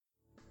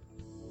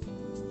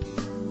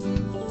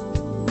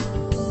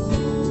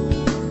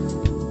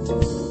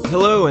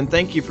Hello, and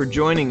thank you for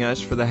joining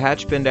us for the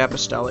Hatchbend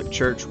Apostolic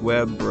Church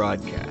web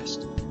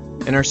broadcast.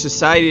 In our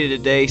society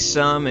today,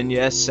 some, and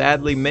yes,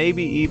 sadly,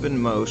 maybe even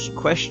most,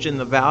 question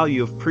the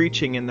value of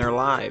preaching in their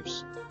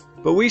lives.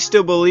 But we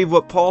still believe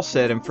what Paul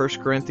said in 1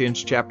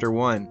 Corinthians chapter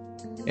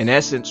 1. In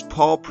essence,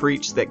 Paul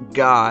preached that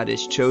God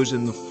has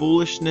chosen the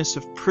foolishness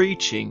of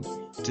preaching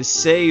to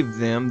save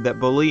them that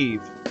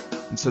believe.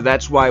 And so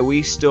that's why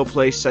we still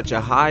place such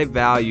a high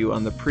value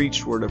on the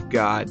preached word of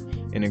God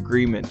in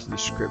agreement to the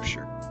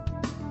Scripture.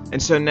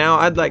 And so now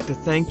I'd like to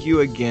thank you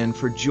again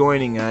for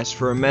joining us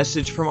for a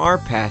message from our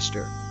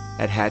pastor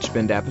at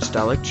Hatchbend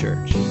Apostolic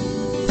Church. God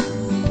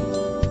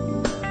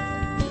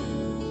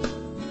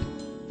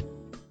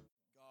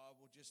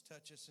will just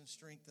touch us and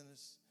strengthen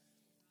us.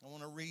 I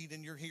want to read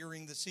in your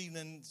hearing this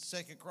evening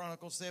 2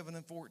 Chronicles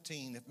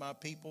 7:14. If my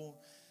people,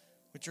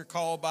 which are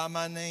called by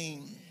my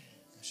name,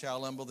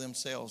 shall humble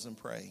themselves and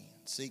pray,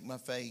 seek my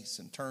face,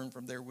 and turn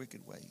from their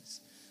wicked ways,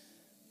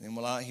 then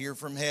will I hear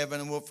from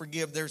heaven and will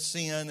forgive their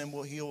sin and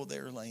will heal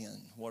their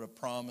land. What a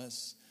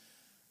promise.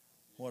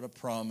 What a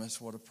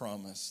promise. What a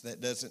promise. That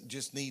doesn't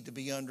just need to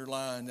be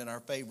underlined in our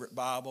favorite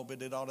Bible,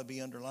 but it ought to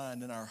be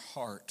underlined in our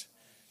heart.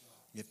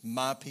 If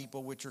my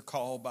people which are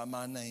called by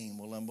my name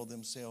will humble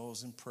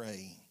themselves and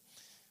pray,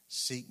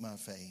 seek my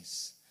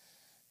face,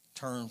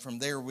 turn from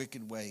their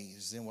wicked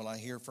ways, then will I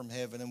hear from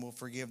heaven and will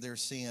forgive their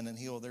sin and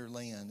heal their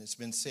land. It's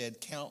been said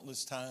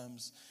countless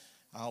times.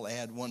 I'll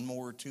add one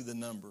more to the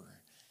number.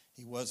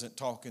 He wasn't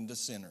talking to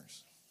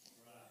sinners.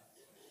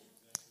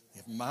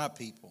 If my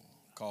people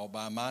called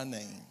by my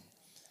name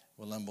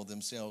will humble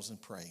themselves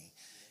and pray.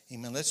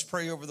 Amen. Let's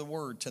pray over the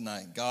word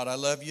tonight. God, I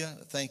love you.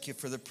 Thank you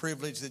for the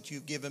privilege that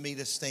you've given me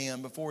to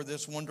stand before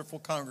this wonderful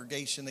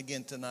congregation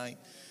again tonight.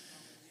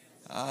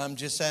 I'm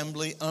just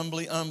humbly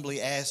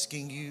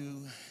asking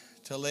you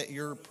to let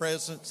your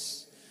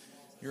presence,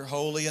 your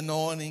holy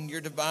anointing,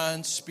 your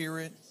divine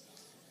spirit,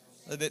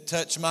 let it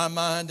touch my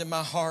mind and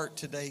my heart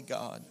today,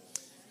 God.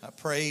 I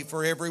pray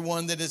for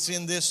everyone that is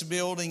in this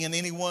building and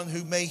anyone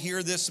who may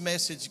hear this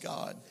message,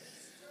 God,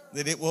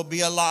 that it will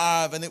be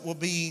alive and it will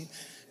be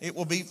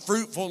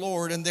fruitful,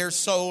 Lord, in their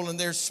soul and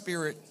their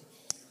spirit.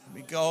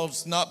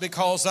 Not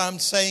because I'm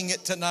saying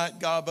it tonight,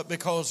 God, but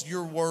because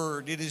your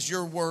word, it is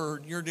your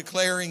word. You're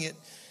declaring it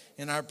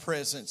in our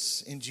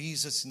presence. In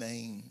Jesus'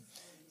 name,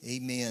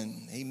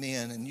 amen.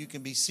 Amen. And you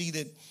can be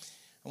seated.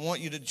 I want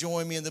you to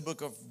join me in the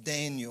book of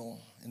Daniel.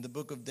 In the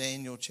book of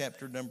Daniel,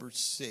 chapter number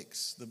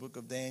 6. The book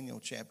of Daniel,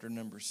 chapter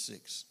number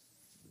 6.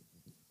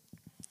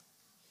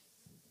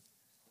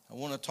 I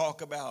want to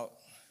talk about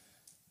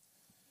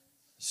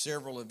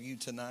several of you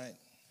tonight.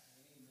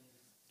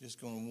 Just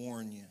going to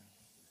warn you.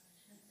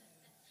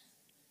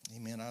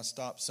 Amen. I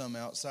stopped some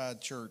outside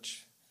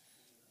church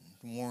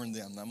and warned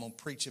them. I'm going to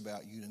preach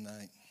about you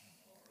tonight.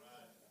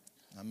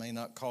 I may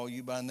not call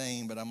you by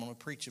name, but I'm going to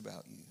preach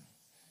about you.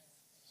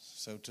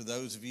 So to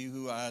those of you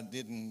who I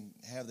didn't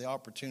have the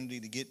opportunity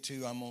to get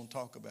to, I'm going to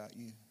talk about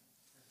you.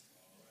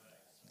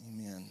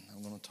 Amen.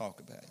 I'm going to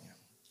talk about you.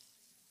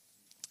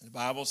 The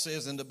Bible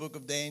says in the book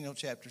of Daniel,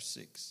 chapter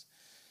 6.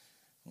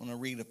 I want to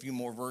read a few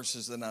more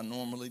verses than I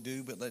normally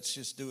do, but let's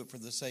just do it for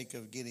the sake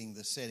of getting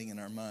the setting in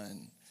our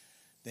mind.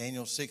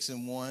 Daniel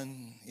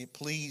 6:1. It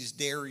pleased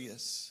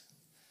Darius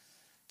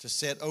to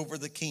set over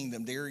the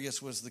kingdom.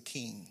 Darius was the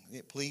king.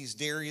 It pleased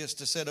Darius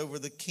to set over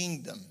the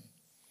kingdom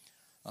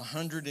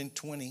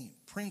 120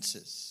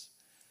 princes,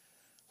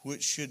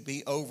 which should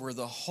be over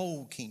the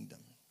whole kingdom.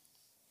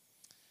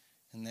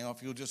 And now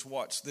if you'll just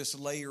watch this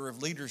layer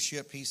of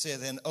leadership, he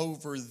said, and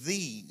over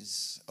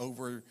these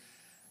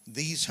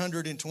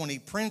 120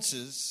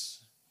 princes,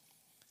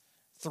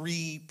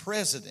 3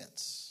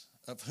 presidents,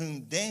 of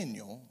whom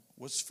Daniel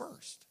was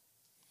first,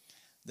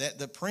 that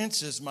the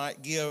princes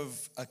might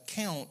give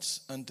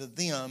accounts unto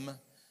them,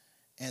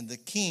 and the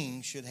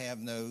king should have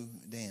no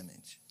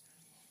damage.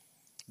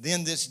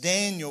 Then this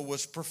Daniel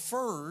was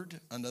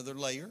preferred, another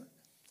layer,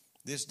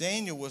 this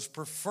Daniel was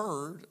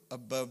preferred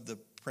above the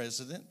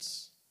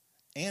presidents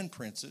and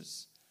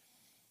princes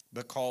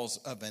because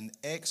an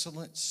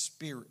excellent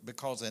spirit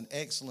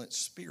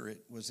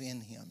was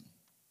in him.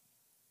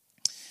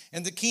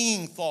 And the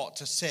king thought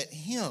to set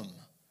him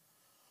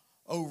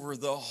over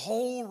the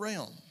whole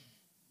realm.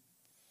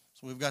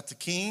 So we've got the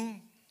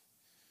king,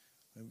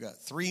 we've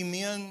got 3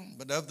 men,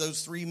 but of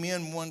those 3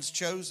 men, one's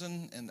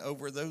chosen, and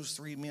over those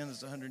 3 men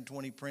is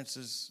 120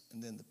 princes,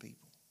 and then the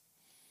people.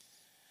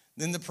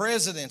 Then the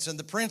presidents and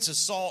the princes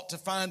sought to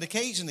find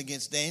occasion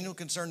against Daniel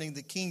concerning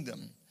the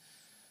kingdom,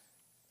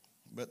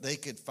 but they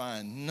could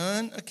find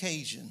none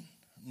occasion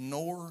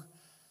nor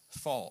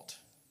fault.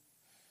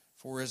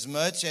 For as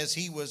much as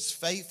he was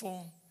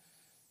faithful,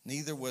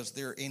 neither was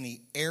there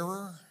any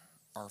error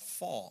or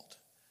fault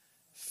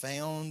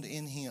found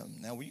in him.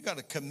 Now, you got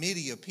a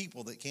committee of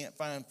people that can't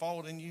find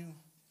fault in you.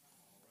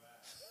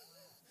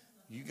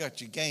 You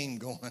got your game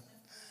going.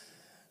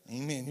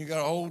 Amen. You got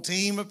a whole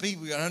team of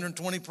people. You got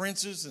 120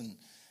 princes and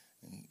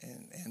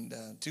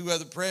 2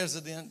 other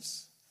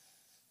presidents.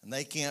 And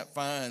they can't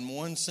find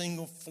one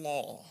single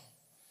flaw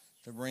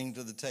to bring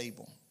to the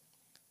table.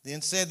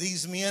 Then said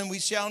these men, we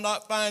shall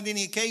not find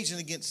any occasion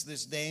against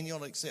this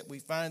Daniel, except we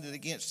find it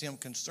against him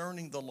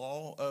concerning the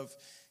law of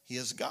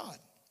his God.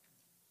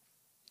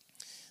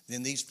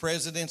 Then these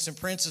presidents and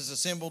princes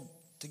assembled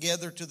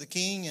together to the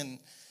king and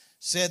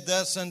said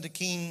thus unto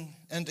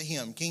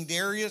him, King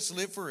Darius,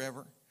 live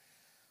forever.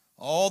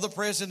 All the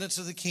presidents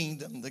of the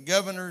kingdom, the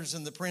governors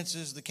and the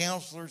princes, the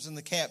counselors and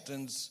the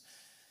captains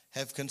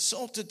have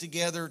consulted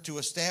together to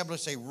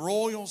establish a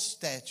royal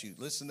statute.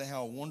 Listen to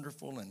how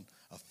wonderful and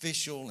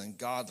official and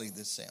godly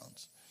this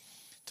sounds.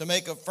 To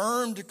make a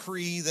firm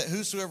decree that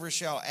whosoever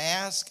shall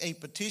ask a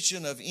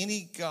petition of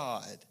any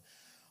god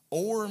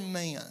or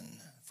man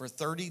for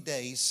 30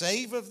 days,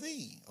 save of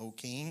thee, O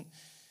king,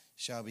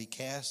 shall be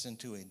cast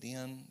into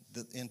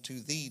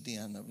the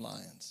den of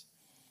lions.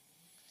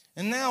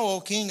 And now,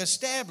 O king,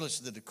 establish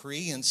the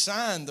decree and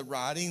sign the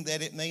writing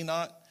that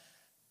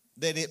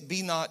it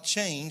be not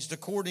changed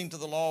according to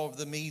the law of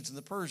the Medes and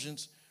the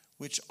Persians,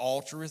 which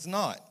altereth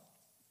not.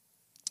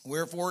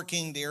 Wherefore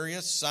King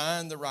Darius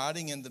signed the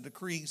writing and the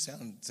decree.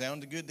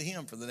 Sounded good to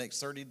him. For the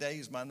next 30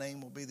 days, my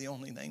name will be the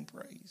only name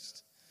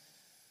praised.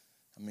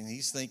 I mean,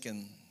 he's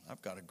thinking,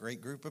 I've got a great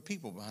group of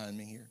people behind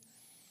me here.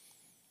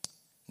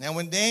 Now,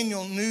 when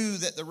Daniel knew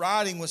that the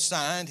writing was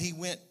signed, he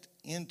went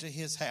into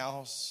his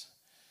house,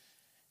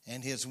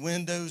 and his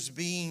windows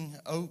being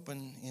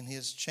open in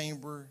his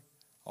chamber,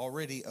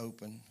 already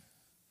open.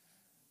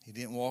 He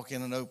didn't walk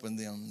in and open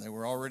them. They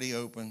were already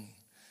open.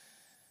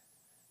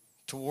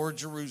 Toward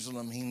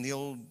Jerusalem, he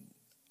kneeled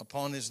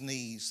upon his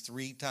knees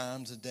 3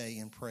 times a day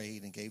and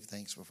prayed and gave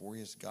thanks before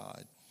his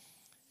God,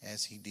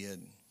 as he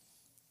did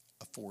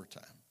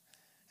aforetime,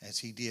 as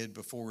he did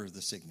before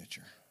the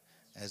signature,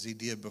 as he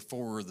did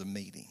before the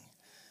meeting.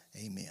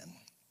 Amen.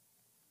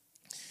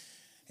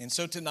 And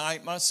so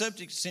tonight, my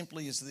subject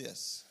simply is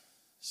this: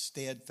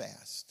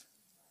 steadfast.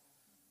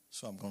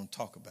 So I'm going to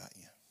talk about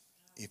you.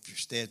 If you're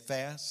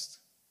steadfast,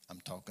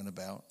 I'm talking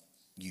about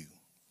you.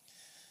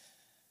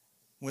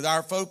 With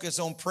our focus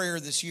on prayer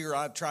this year,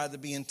 I've tried to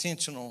be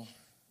intentional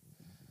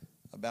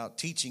about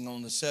teaching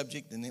on the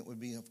subject, and it would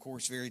be, of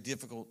course, very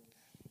difficult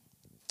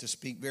to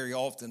speak very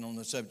often on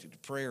the subject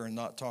of prayer and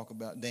not talk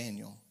about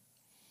Daniel.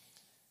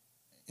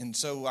 And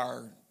so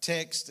our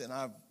text, and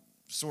I've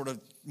sort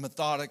of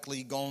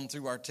methodically gone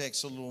through our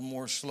text a little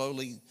more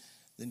slowly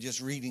than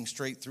just reading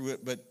straight through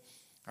it, but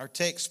our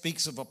text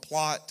speaks of a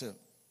plot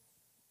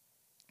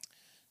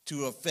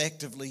to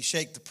effectively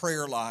shake the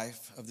prayer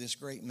life of this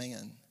great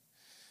man.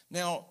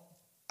 Now,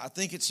 I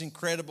think it's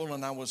incredible,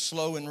 and I was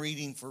slow in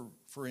reading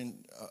for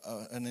an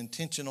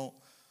intentional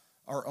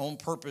or on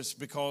purpose,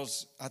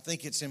 because I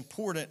think it's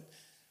important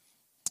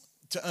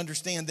to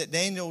understand that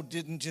Daniel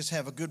didn't just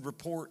have a good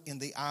report in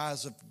the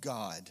eyes of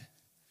God,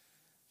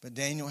 but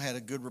Daniel had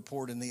a good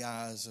report in the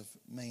eyes of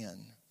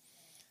man.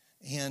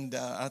 And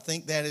I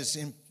think that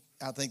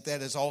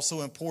is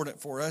also important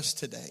for us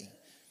today.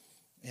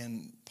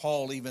 And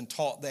Paul even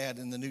taught that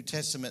in the New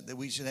Testament, that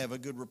we should have a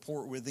good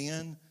report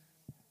within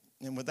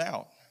and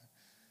without.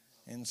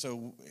 And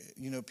so,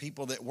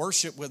 people that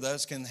worship with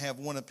us can have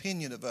one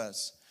opinion of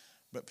us,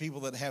 but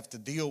people that have to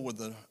deal with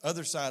the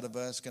other side of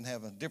us can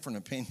have a different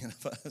opinion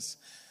of us.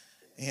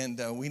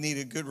 And we need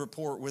a good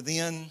report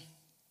within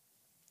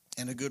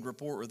and a good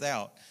report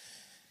without.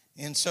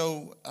 And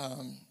so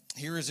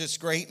here is this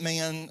great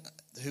man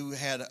who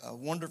had a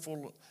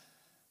wonderful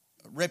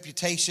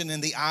reputation in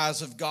the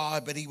eyes of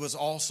God, but he was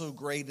also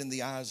great in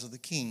the eyes of the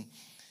king.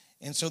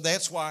 And so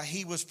that's why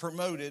he was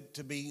promoted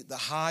to be the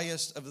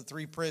highest of the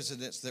 3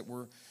 presidents that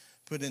were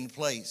put in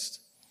place.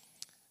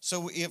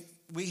 So if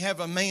we have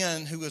a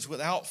man who is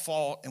without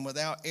fault and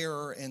without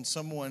error, and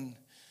someone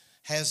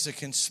has to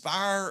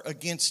conspire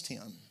against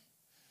him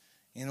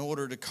in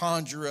order to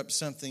conjure up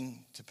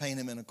something to paint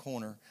him in a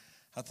corner,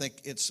 I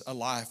think it's a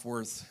life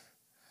worth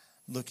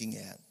looking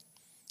at.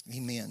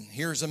 Amen.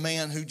 Here's a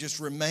man who just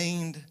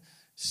remained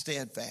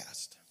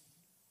steadfast.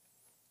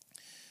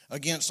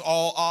 Against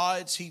all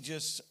odds, he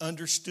just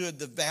understood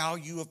the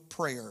value of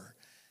prayer,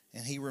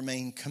 and he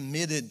remained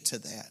committed to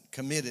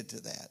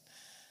that.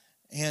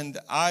 And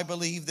I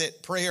believe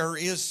that prayer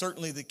is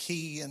certainly the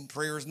key, and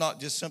prayer is not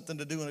just something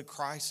to do in a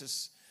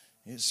crisis.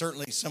 It's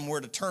certainly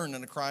somewhere to turn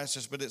in a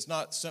crisis, but it's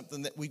not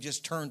something that we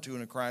just turn to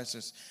in a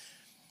crisis.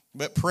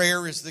 But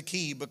prayer is the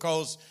key,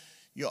 because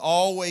you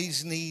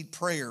always need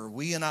prayer.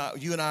 You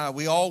and I,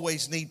 we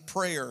always need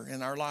prayer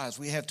in our lives.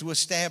 We have to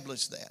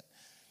establish that.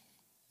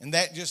 And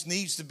that just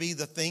needs to be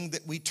the thing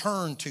that we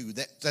turn to.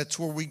 That's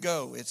where we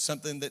go. It's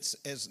something that's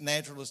as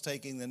natural as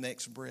taking the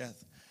next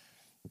breath.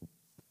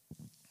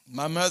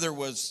 My mother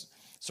was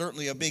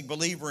certainly a big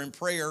believer in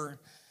prayer,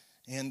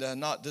 and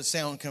not to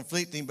sound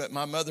conflicting, but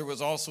my mother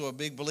was also a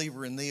big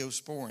believer in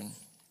Neosporin.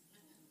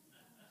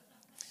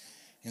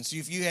 And so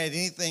if you had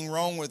anything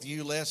wrong with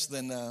you less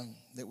than,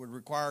 that would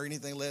require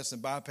anything less than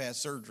bypass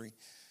surgery,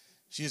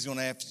 she was going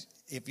to have,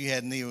 if you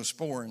had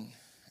Neosporin.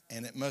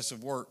 And it must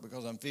have worked,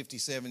 because I'm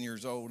 57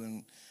 years old,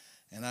 and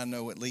I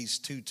know at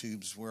least 2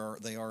 tubes where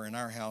they are in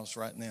our house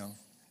right now.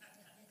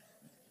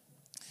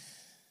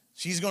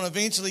 She's going to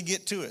eventually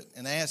get to it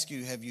and ask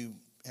you, have you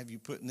have you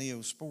put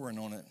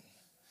Neosporin on it?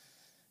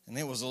 And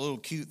it was a little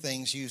cute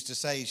thing she used to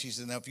say. She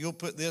said, now, if you'll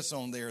put this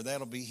on there,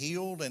 that'll be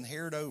healed and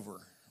haired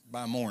over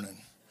by morning.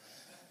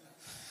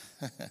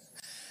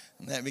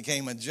 And that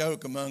became a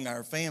joke among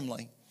our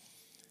family.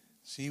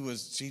 She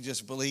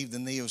just believed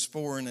in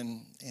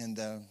Neosporin,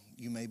 and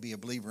you may be a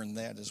believer in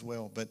that as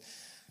well. But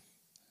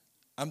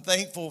I'm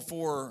thankful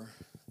for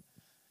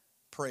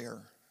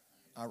prayer.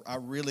 I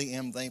really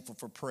am thankful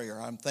for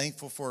prayer. I'm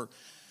thankful for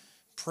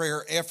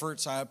prayer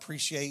efforts. I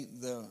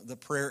appreciate the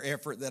prayer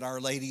effort that our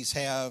ladies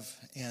have,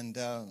 and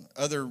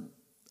other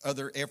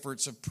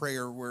efforts of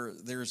prayer where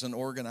there's an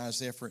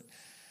organized effort.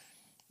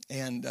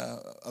 And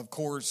of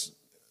course,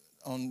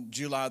 on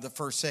July the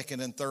 1st,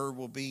 2nd, and 3rd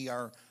will be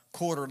our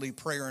quarterly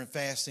prayer and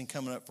fasting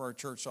coming up for our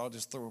church. So I'll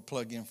just throw a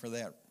plug in for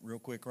that real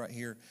quick right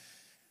here.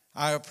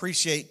 I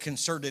appreciate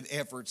concerted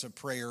efforts of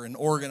prayer and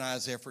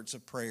organized efforts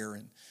of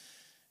prayer.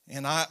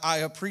 And I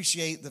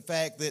appreciate the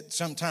fact that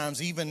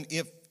sometimes even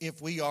if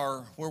we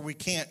are where we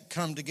can't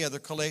come together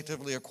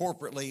collectively or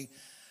corporately,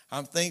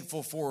 I'm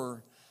thankful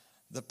for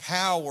the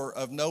power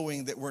of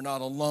knowing that we're not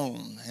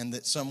alone and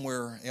that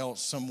somewhere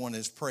else someone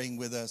is praying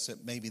with us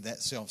at maybe that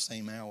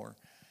self-same hour.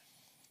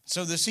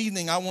 So this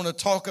evening I want to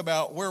talk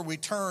about where we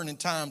turn in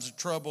times of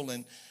trouble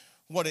and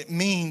what it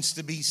means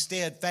to be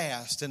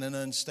steadfast in an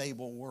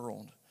unstable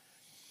world.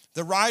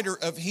 The writer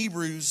of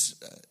Hebrews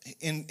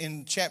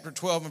in chapter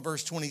 12 and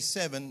verse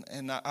 27,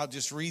 and I'll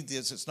just read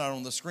this, it's not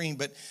on the screen,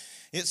 but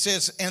it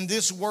says, and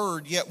this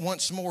word yet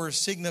once more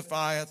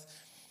signifieth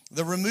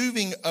the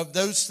removing of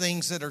those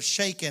things that are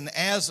shaken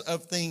as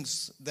of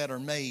things that are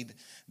made,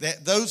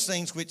 that those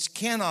things which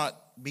cannot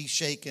be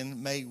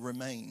shaken may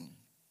remain.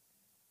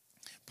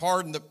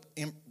 Pardon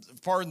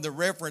the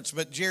reference,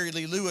 but Jerry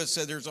Lee Lewis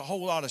said there's a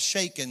whole lot of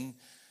shaking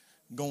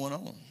going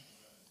on.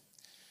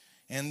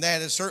 And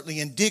that is certainly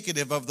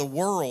indicative of the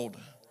world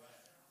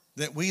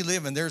that we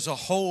live in. There's a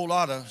whole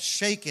lot of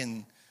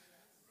shaking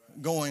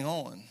going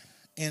on.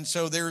 And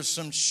so there's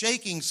some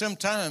shaking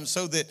sometimes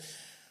so that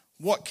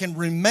what can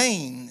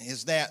remain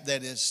is that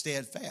is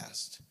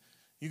steadfast.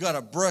 You got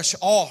to brush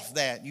off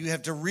that. You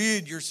have to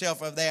rid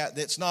yourself of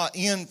that's not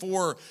in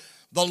for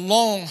the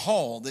long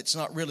haul, that's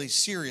not really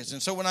serious.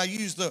 And so when I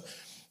use the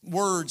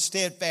word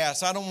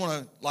steadfast, I don't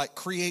want to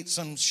create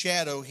some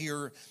shadow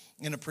here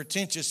in a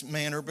pretentious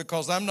manner,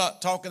 because I'm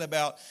not talking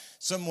about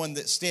someone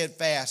that's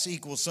steadfast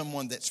equals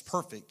someone that's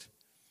perfect,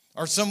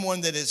 or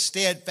someone that is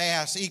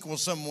steadfast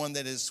equals someone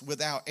that is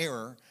without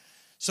error.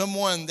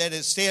 Someone that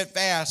is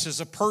steadfast is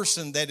a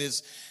person that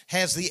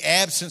has the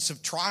absence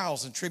of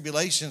trials and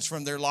tribulations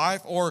from their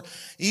life, or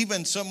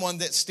even someone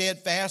that's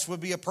steadfast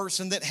would be a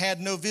person that had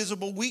no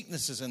visible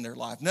weaknesses in their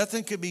life.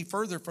 Nothing could be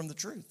further from the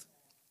truth.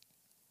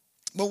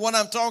 But what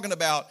I'm talking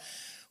about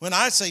when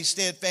I say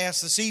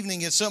steadfast this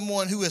evening is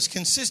someone who is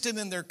consistent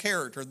in their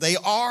character. They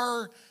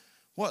are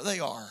what they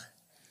are.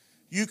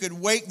 You could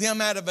wake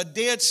them out of a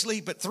dead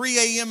sleep at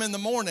 3 a.m. in the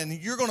morning,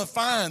 and you're going to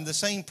find the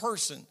same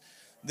person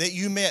that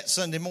you met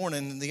Sunday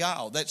morning in the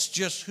aisle. That's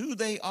just who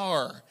they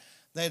are.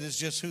 That is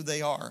just who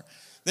they are.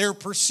 They're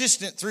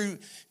persistent through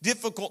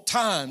difficult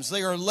times.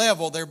 They are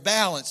level. They're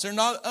balanced. They're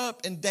not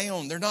up and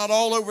down. They're not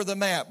all over the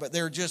map, but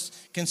they're just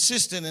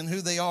consistent in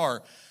who they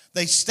are.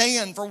 They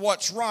stand for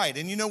what's right.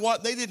 And you know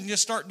what? They didn't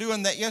just start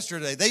doing that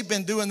yesterday. They've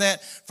been doing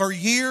that for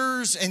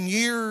years and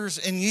years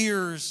and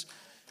years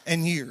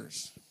and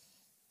years.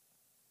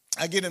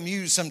 I get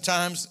amused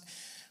sometimes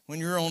when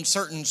you're on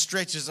certain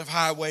stretches of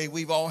highway.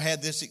 We've all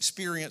had this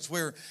experience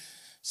where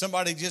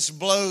somebody just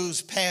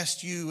blows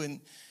past you and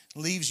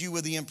leaves you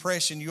with the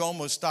impression you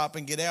almost stop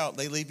and get out.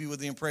 They leave you with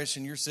the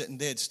impression you're sitting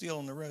dead still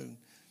on the road.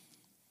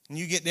 And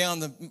you get down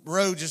the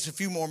road just a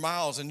few more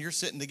miles and you're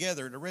sitting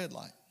together at a red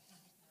light.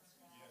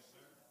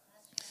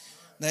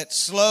 That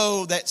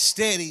slow, that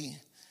steady,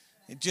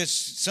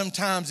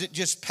 sometimes it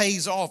just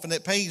pays off, and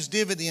it pays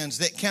dividends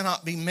that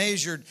cannot be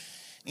measured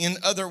in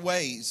other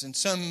ways. And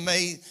some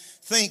may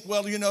think,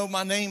 well,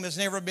 my name has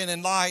never been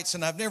in lights,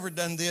 and I've never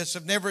done this,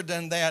 I've never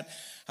done that.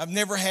 I've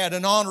never had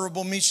an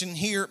honorable mention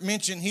here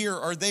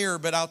or there.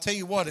 But I'll tell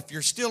you what, if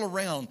you're still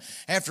around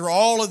after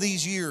all of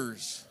these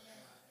years,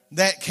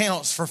 that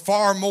counts for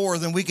far more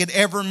than we could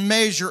ever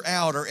measure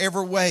out or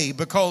ever weigh,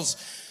 because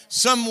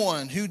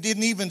someone who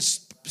didn't even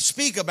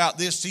speak about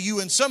this to you,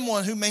 and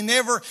someone who may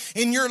never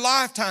in your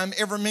lifetime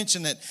ever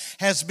mention it,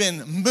 has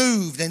been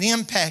moved and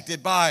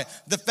impacted by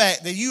the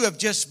fact that you have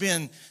just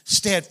been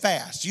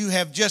steadfast. You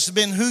have just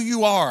been who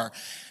you are.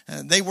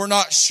 They were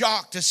not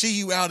shocked to see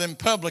you out in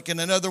public in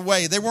another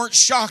way. They weren't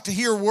shocked to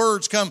hear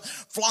words come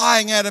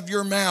flying out of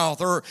your mouth,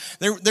 or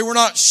they were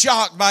not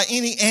shocked by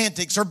any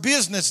antics or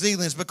business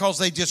dealings, because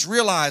they just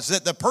realized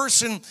that the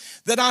person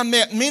that I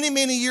met many,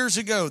 many years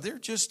ago, they're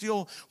just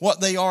still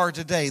what they are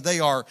today. They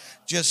are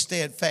just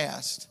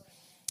steadfast.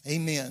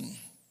 Amen.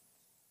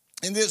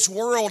 In this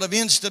world of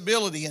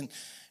instability,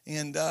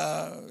 and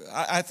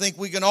I think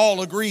we can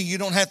all agree, you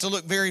don't have to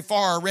look very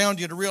far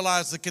around you to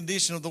realize the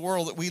condition of the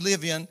world that we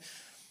live in.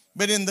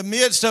 But in the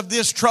midst of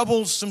this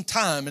troublesome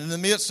time, and in the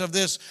midst of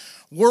this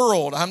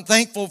world, I'm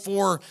thankful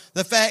for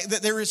the fact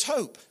that there is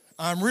hope.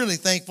 I'm really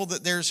thankful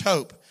that there's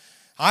hope.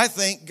 I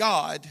thank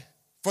God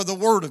for the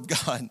Word of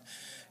God.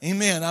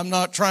 Amen. I'm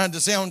not trying to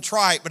sound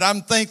trite, but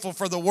I'm thankful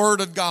for the Word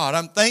of God.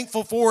 I'm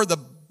thankful for the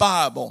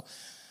Bible.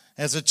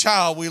 As a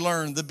child, we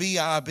learned the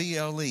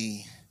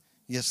Bible.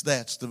 Yes,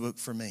 that's the book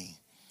for me.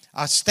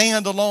 I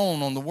stand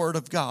alone on the Word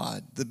of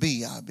God, the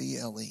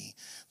Bible.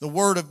 The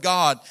Word of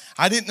God.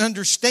 I didn't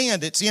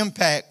understand its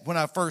impact when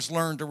I first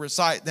learned to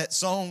recite that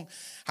song.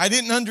 I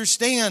didn't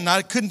understand.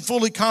 I couldn't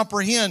fully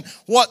comprehend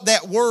what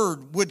that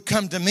word would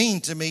come to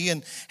mean to me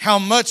and how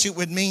much it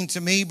would mean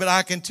to me. But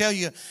I can tell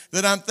you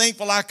that I'm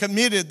thankful I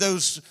committed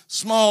those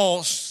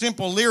small,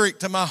 simple lyrics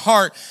to my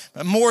heart.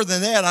 But more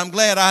than that, I'm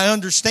glad I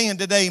understand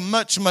today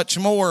much, much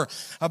more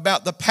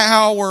about the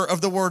power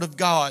of the Word of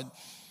God.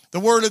 The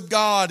Word of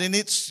God and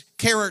its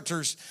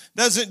characters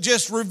doesn't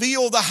just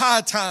reveal the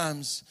high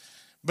times,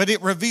 but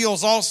it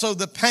reveals also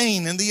the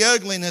pain and the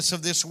ugliness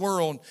of this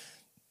world.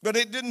 But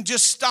it didn't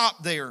just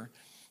stop there.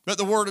 But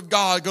the Word of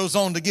God goes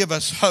on to give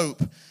us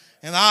hope.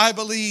 And I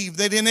believe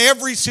that in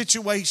every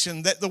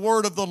situation that the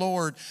Word of the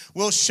Lord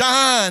will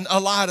shine a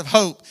light of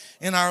hope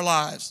in our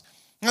lives.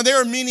 Now there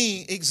are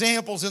many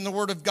examples in the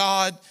Word of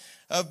God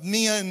of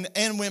men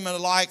and women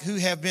alike who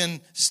have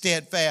been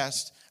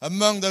steadfast.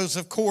 Among those,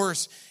 of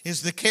course,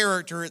 is the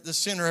character at the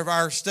center of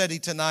our study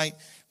tonight.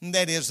 And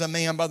that is a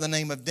man by the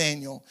name of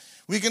Daniel.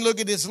 We can look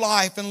at his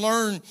life and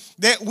learn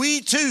that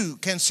we too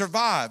can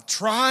survive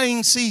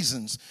trying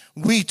seasons.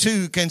 We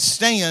too can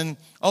stand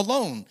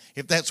alone.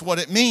 If that's what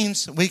it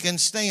means, we can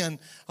stand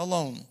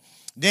alone.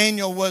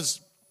 Daniel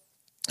was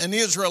an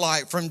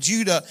Israelite from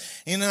Judah.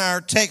 And in our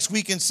text,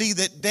 we can see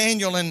that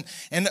Daniel and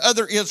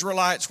other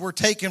Israelites were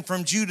taken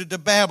from Judah to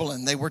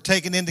Babylon. They were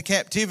taken into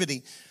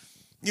captivity.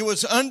 It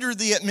was under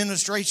the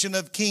administration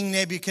of King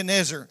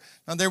Nebuchadnezzar.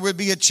 Now, there would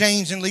be a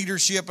change in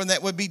leadership, and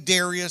that would be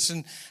Darius,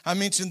 and I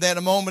mentioned that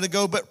a moment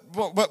ago.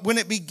 But when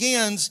it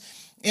begins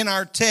in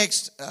our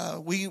text,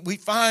 we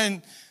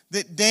find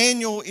that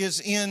Daniel is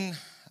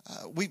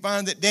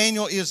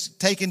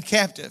taken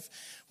captive,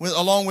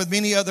 along with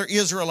many other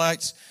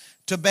Israelites,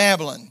 to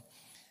Babylon.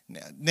 Now,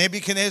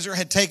 Nebuchadnezzar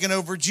had taken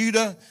over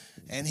Judah,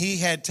 and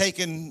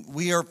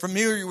we are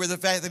familiar with the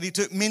fact that he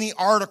took many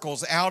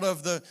articles out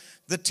of the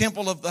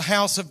temple of the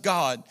house of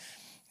God.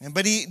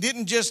 But he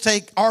didn't just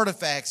take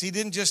artifacts. He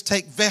didn't just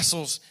take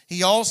vessels.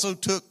 He also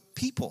took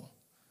people.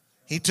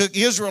 He took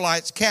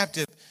Israelites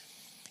captive.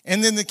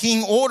 And then the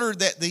king ordered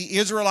that the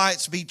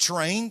Israelites be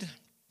trained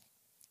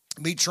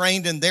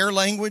in their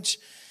language.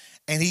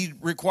 And he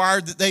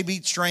required that they be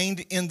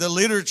trained in the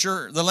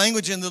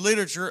language and the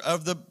literature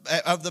of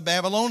the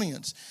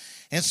Babylonians.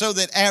 And so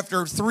that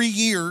after 3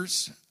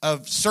 years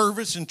of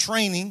service and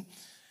training,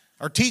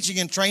 or teaching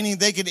and training,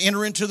 they could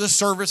enter into the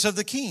service of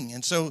the king.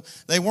 And so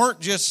they weren't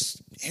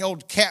just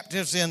held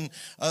captives in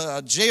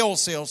a jail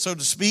cell, so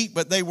to speak,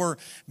 but they were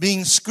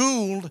being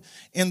schooled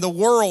in the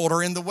world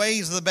or in the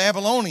ways of the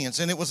Babylonians.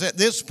 And it was at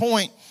this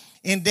point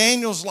in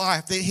Daniel's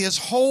life that his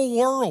whole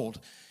world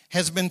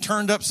has been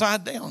turned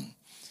upside down.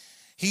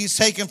 He's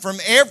taken from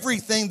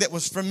everything that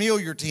was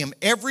familiar to him,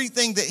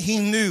 everything that he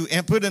knew,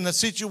 and put in a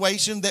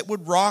situation that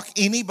would rock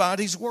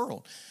anybody's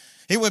world.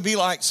 It would be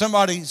like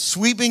somebody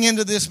sweeping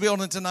into this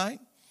building tonight,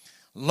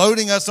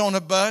 loading us on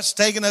a bus,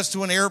 taking us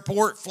to an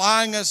airport,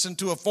 flying us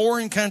into a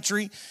foreign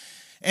country,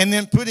 and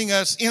then putting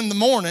us in the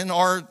morning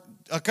or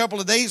a couple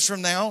of days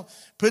from now,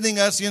 putting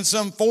us in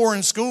some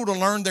foreign school to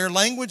learn their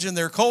language and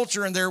their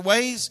culture and their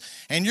ways.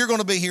 And you're going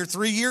to be here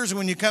 3 years. And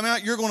when you come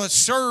out, you're going to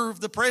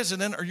serve the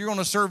president or you're going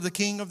to serve the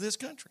king of this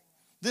country.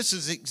 This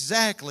is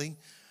exactly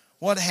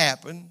what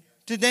happened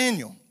to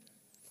Daniel.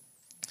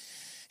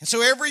 And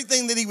so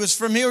everything that he was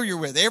familiar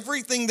with,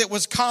 everything that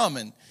was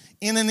common,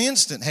 in an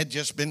instant had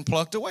just been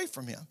plucked away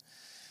from him.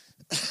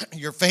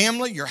 Your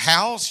family, your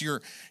house,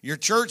 your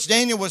church.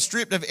 Daniel was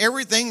stripped of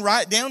everything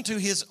right down to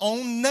his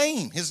own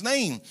name. His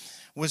name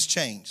was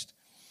changed.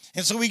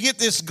 And so we get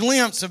this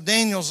glimpse of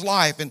Daniel's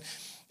life.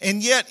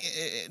 And yet,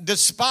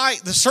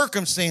 despite the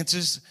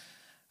circumstances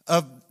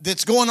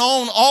that's going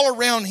on all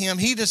around him,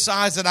 he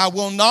decides that I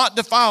will not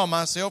defile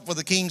myself with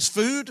the king's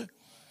food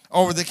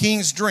or with the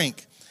king's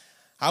drink.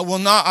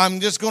 I'm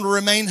just going to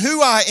remain who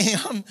I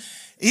am,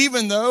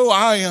 even though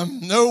I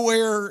am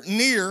nowhere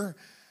near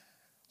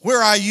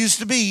where I used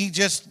to be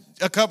just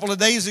a couple of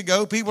days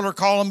ago. People are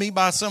calling me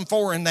by some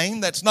foreign name.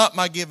 That's not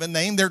my given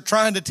name. They're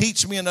trying to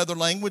teach me another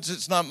language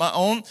that's not my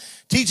own,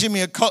 teaching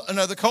me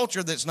another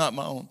culture that's not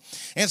my own.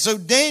 And so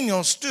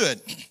Daniel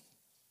stood.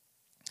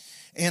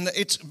 And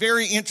it's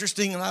very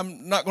interesting, and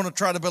I'm not going to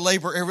try to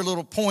belabor every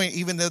little point,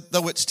 even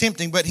though it's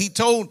tempting, but he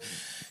told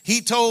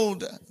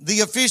the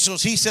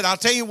officials, he said, I'll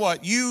tell you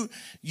what, you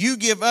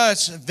give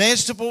us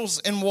vegetables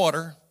and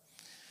water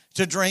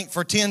to drink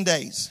for 10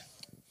 days.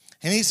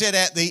 And he said,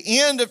 at the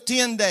end of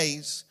 10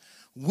 days,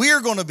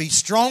 we're going to be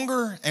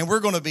stronger and we're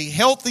going to be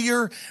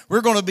healthier.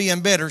 We're going to be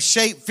in better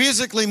shape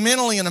physically,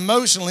 mentally, and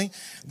emotionally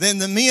than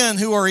the men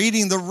who are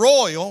eating the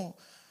royal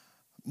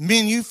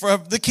menu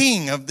of the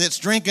king, that's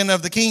drinking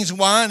of the king's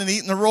wine and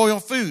eating the royal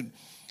food.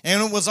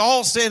 And it was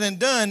all said and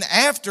done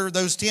after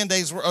those 10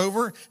 days were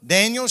over.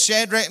 Daniel,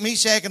 Shadrach,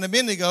 Meshach, and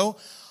Abednego,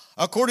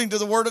 according to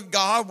the word of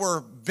God,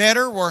 were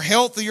better, were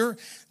healthier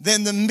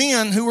than the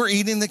men who were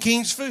eating the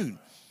king's food.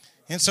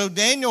 And so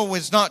Daniel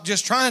was not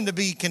just trying to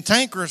be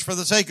cantankerous for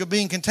the sake of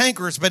being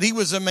cantankerous, but he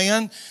was a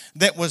man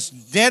that was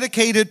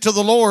dedicated to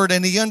the Lord,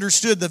 and he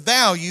understood the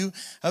value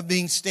of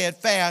being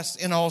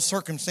steadfast in all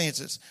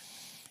circumstances.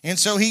 And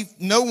so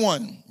no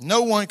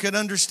one could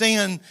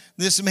understand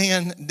this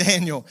man,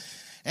 Daniel.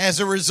 As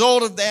a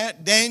result of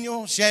that,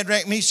 Daniel,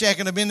 Shadrach, Meshach,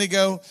 and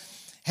Abednego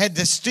had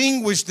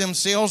distinguished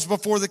themselves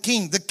before the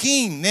king. The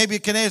king,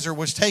 Nebuchadnezzar,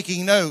 was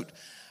taking note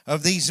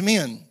of these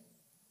men.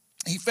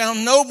 He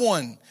found no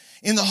one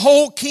in the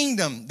whole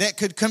kingdom that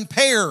could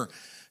compare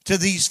to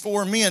these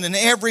four men. In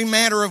every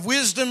matter of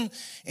wisdom,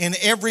 in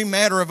every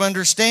matter of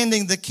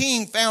understanding, the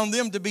king found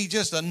them to be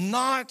just a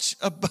notch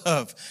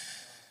above.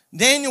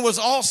 Daniel was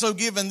also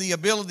given the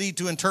ability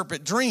to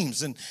interpret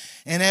dreams. And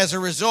as a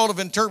result of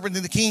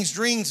interpreting the king's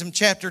dreams in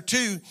chapter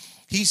 2,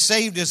 he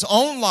saved his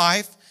own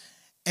life,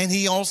 and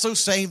he also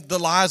saved the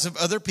lives of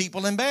other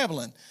people in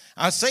Babylon.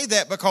 I say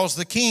that because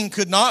the king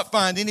could not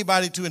find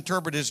anybody to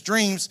interpret his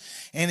dreams,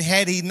 and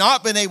had he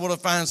not been able to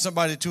find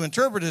somebody to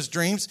interpret his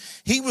dreams,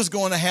 he was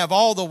going to have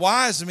all the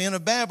wise men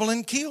of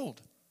Babylon killed.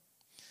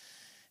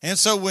 And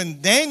so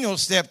when Daniel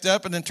stepped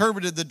up and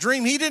interpreted the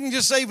dream, he didn't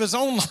just save his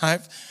own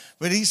life,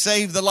 but he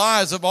saved the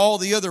lives of all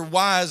the other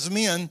wise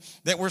men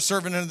that were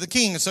serving under the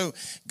king. And so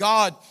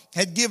God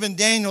had given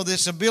Daniel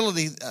this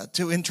ability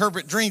to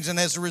interpret dreams. And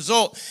as a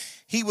result,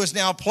 he was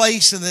now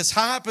placed in this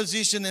high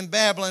position in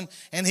Babylon,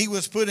 and he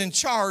was put in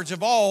charge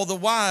of all the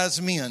wise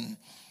men.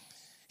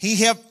 He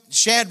helped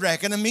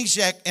Shadrach and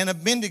Meshach and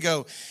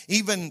Abednego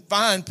even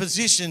find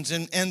positions,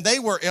 and they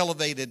were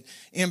elevated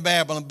in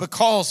Babylon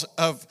because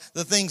of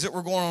the things that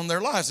were going on in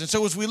their lives. And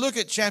so as we look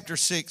at chapter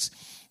 6,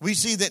 we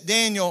see that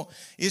Daniel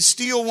is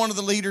still one of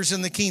the leaders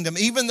in the kingdom,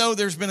 even though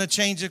there's been a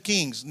change of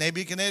kings.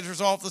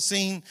 Nebuchadnezzar's off the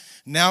scene.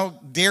 Now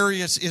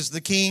Darius is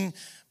the king,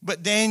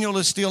 but Daniel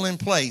is still in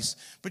place.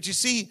 But you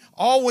see,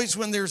 always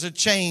when there's a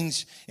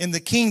change in the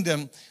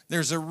kingdom,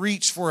 there's a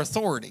reach for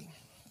authority.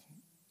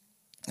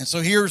 And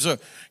so here's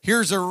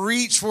a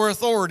reach for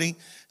authority,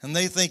 and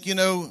they think,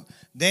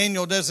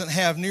 Daniel doesn't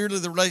have nearly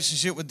the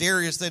relationship with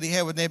Darius that he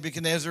had with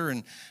Nebuchadnezzar,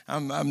 and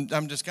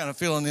I'm just kind of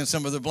filling in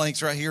some of the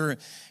blanks right here.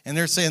 And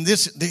they're saying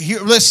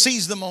let's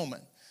seize the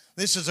moment.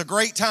 This is a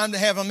great time to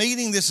have a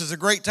meeting. This is a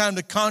great time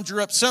to conjure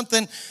up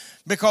something,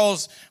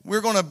 because we're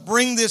going to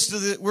bring this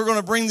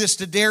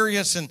to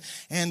Darius,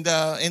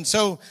 and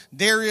so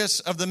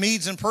Darius of the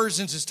Medes and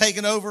Persians is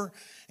taken over,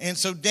 and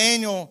so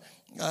Daniel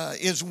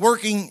is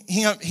working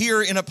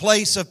here in a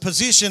place of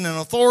position and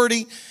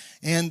authority,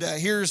 and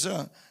here's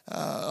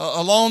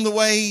along the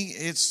way,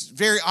 it's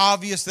very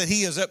obvious that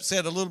he has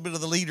upset a little bit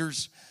of the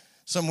leaders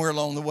somewhere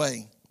along the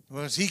way.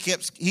 Because he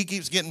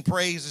keeps getting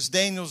praise. It's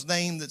Daniel's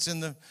name that's in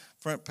the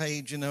front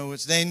page,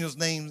 it's Daniel's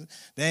name,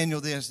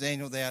 Daniel this,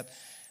 Daniel that.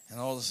 And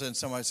all of a sudden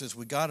somebody says,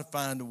 we got to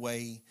find a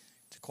way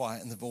to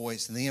quieten the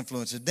voice and the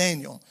influence of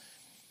Daniel.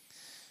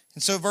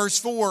 And so verse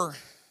 4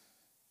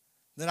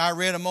 that I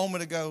read a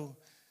moment ago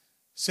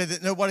said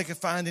that nobody could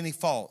find any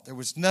fault. There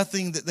was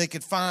nothing that they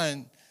could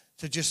find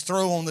to just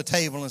throw on the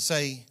table and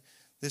say,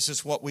 this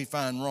is what we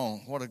find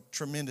wrong. What a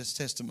tremendous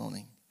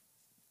testimony.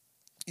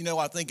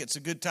 I think it's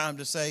a good time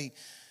to say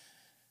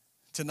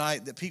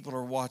tonight that people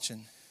are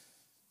watching,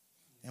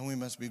 and we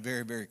must be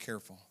very, very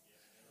careful.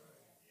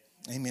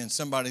 Amen.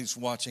 Somebody's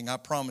watching. I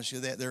promise you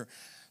that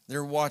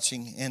they're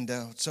watching. And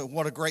so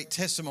what a great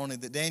testimony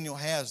that Daniel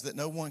has, that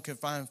no one could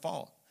find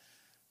fault.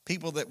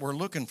 People that were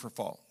looking for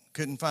fault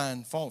couldn't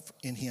find fault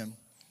in him.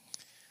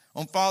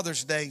 On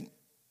Father's Day,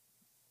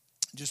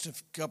 just a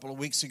couple of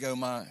weeks ago,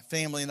 my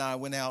family and I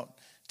went out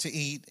to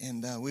eat,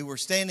 and we were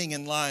standing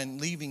in line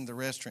leaving the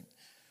restaurant.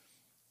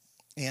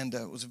 And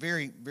it was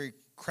very, very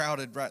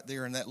crowded right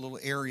there in that little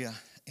area.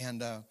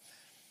 And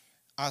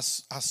I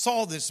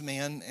saw this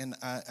man, and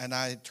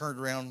I turned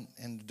around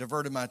and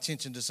diverted my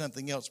attention to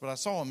something else. But I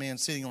saw a man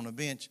sitting on a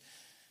bench.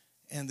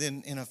 And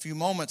then in a few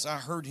moments, I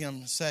heard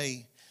him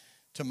say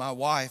to my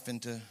wife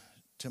and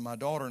to my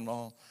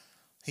daughter-in-law,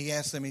 he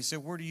asked them, he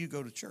said, where do you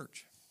go to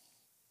church?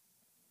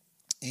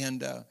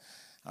 And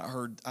I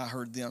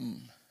heard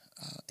them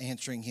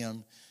answering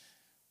him.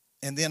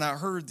 And then I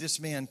heard this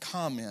man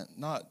comment,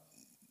 not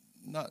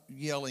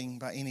yelling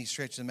by any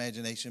stretch of the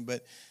imagination,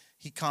 but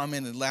he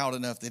commented loud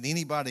enough that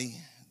anybody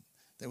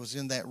that was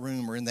in that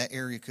room or in that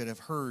area could have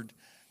heard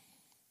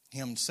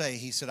him say,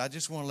 he said, I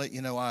just want to let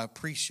you know I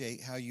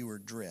appreciate how you were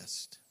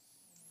dressed.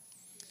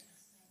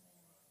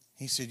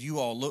 He said, you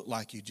all look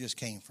like you just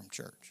came from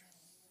church.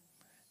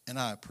 And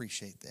I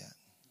appreciate that.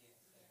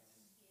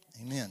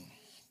 Amen.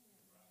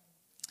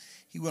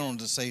 He went on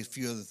to say a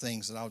few other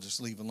things that I'll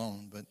just leave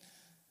alone, but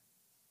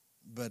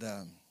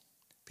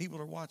people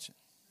are watching.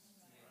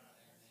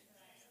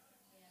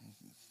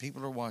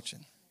 People are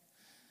watching.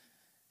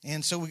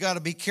 And so we got to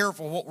be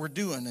careful what we're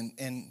doing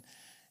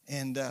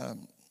and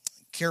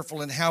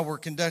careful in how we're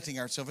conducting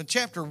ourselves. In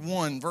chapter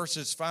 1,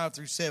 verses 5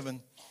 through 7,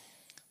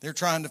 They're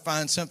trying to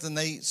find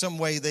some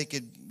way they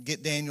could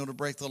get Daniel to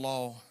break the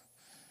law.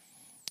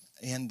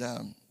 And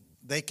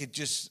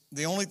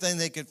the only thing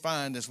they could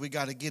find is we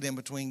got to get in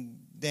between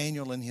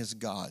Daniel and his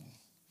God.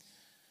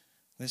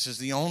 This is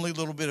the only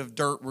little bit of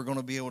dirt we're going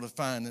to be able to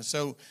find. And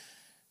so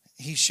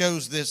he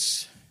shows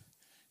this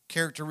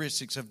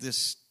characteristics of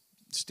this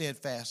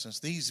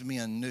steadfastness. These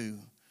men knew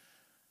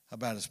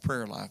about his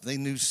prayer life. They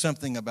knew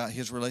something about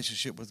his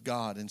relationship with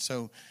God. And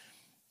so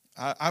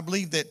I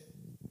believe that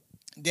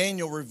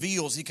Daniel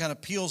reveals, he kind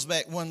of peels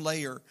back one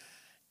layer,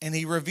 and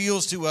he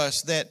reveals to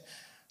us that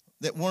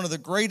one of the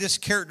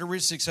greatest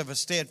characteristics of a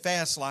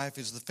steadfast life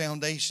is the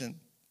foundation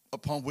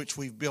upon which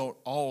we've built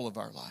all of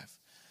our life.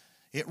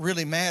 It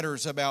really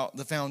matters about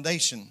the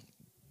foundation.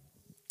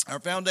 Our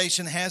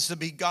foundation has to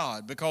be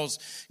God, because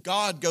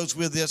God goes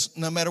with us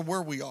no matter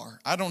where we are.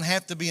 I don't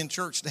have to be in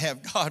church to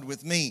have God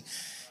with me.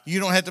 You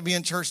don't have to be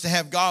in church to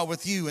have God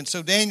with you. And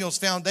so Daniel's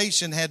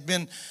foundation had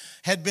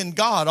been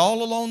God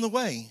all along the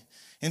way.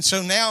 And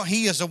so now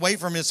he is away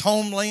from his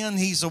homeland.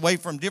 He's away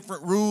from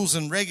different rules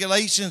and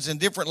regulations and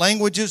different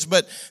languages,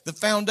 but the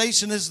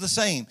foundation is the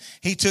same.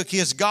 He took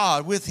his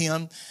God with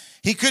him.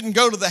 He couldn't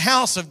go to the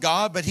house of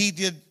God, but he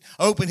did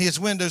open his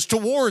windows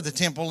toward the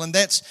temple, and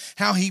that's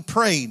how he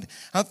prayed.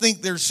 I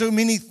think there's so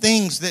many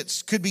things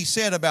that could be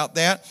said about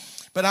that,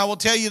 but I will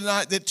tell you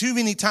tonight that too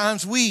many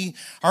times we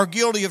are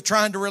guilty of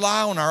trying to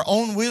rely on our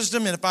own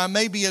wisdom, and if I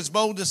may be as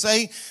bold to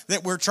say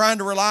that we're trying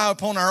to rely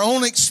upon our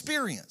own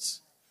experience.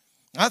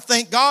 I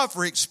thank God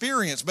for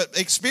experience, but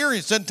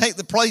experience doesn't take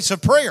the place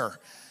of prayer.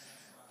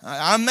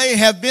 I may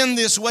have been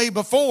this way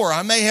before.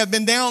 I may have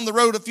been down the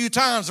road a few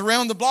times,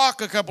 around the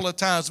block a couple of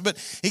times, but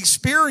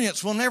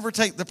experience will never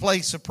take the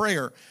place of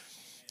prayer.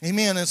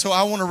 Amen. And so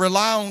I want to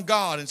rely on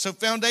God. And so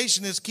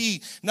foundation is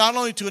key, not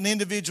only to an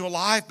individual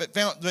life, but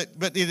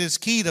it is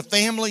key to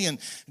family and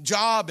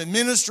job and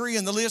ministry,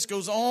 and the list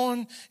goes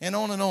on and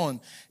on and on.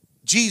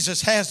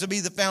 Jesus has to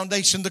be the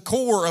foundation, the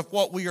core of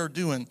what we are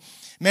doing.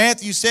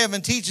 Matthew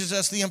 7 teaches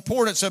us the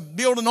importance of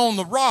building on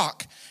the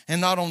rock and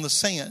not on the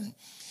sand.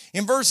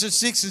 In verses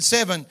 6 and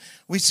 7,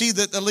 we see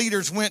that the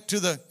leaders went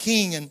to the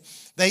king and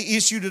they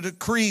issued a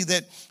decree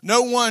that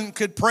no one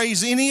could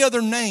praise any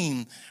other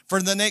name for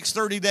the next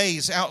 30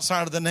 days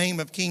outside of the name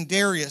of King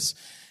Darius.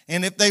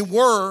 And if they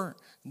were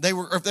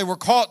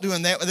caught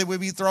doing that, they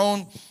would be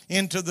thrown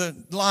into the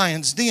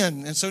lion's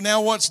den. And so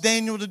now what's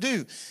Daniel to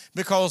do?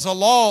 Because a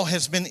law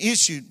has been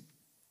issued.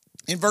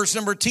 In verse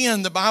number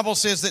 10, the Bible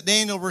says that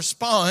Daniel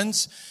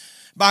responds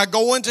by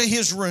going to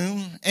his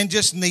room and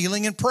just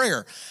kneeling in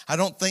prayer. I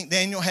don't think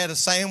Daniel had a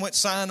sandwich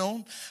sign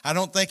on. I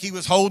don't think he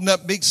was holding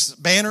up big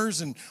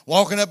banners and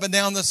walking up and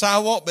down the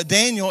sidewalk. But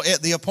Daniel,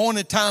 at the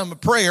appointed time of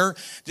prayer,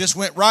 just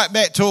went right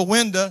back to a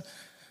window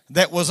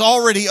that was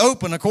already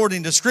open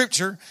according to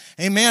Scripture.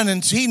 Amen.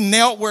 And he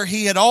knelt where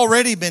he had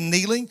already been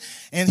kneeling,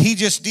 and he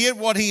just did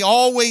what he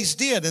always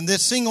did. In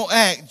this single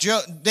act,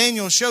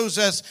 Daniel shows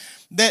us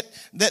that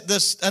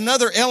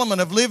another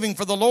element of living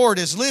for the Lord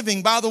is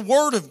living by the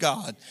Word of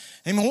God.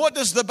 I mean, what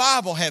does the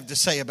Bible have to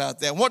say about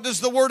that? What does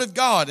the Word of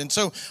God? And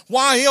so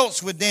why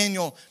else would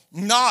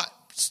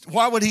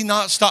why would he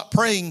not stop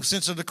praying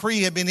since a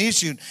decree had been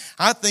issued?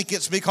 I think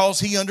it's because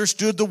he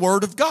understood the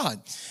Word of God.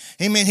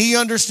 Amen. He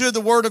understood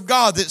the Word of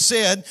God that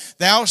said,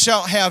 "Thou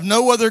shalt have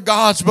no other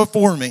gods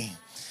before me."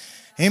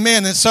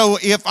 Amen. And so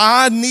if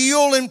I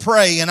kneel and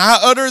pray and I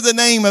utter the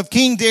name of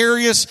King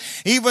Darius,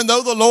 even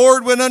though the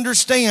Lord would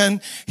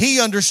understand, he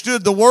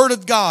understood the Word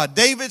of God.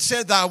 David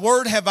said, "Thy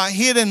word have I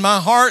hid in my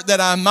heart that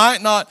I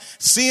might not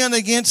sin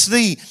against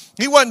thee."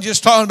 He wasn't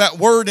just talking about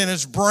word in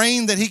his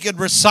brain that he could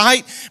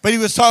recite, but he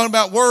was talking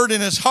about word in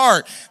his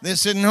heart. They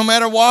said, no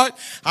matter what,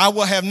 I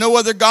will have no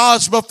other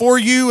gods before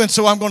you, and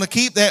so I'm going to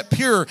keep that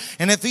pure.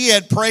 And if he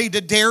had prayed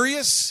to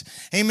Darius,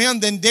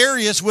 amen, then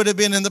Darius would have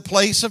been in the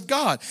place of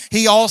God.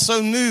 He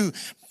also knew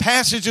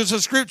passages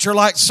of Scripture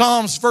like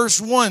Psalms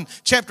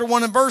chapter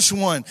 1 and verse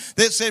 1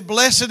 that said,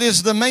 "Blessed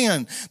is the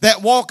man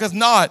that walketh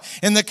not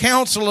in the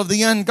counsel of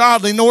the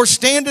ungodly, nor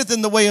standeth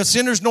in the way of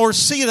sinners, nor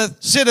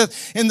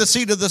sitteth in the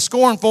seat of the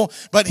scornful,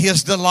 but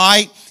his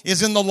delight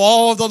is in the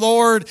law of the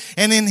Lord,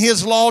 and in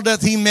his law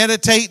doth he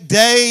meditate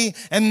day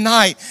and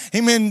night."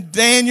 Amen.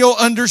 Daniel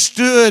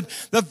understood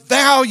the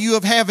value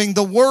of having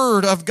the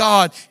Word of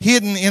God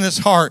hidden in his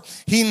heart.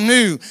 He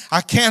knew,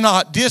 I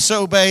cannot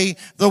disobey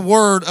the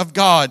Word of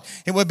God.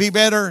 It would be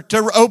better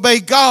to obey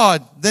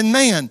God than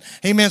man.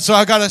 Amen. So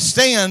I got to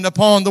stand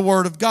upon the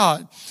Word of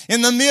God.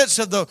 In the midst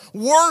of the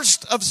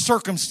worst of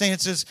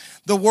circumstances,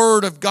 the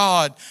Word of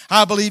God,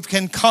 I believe,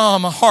 can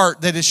calm a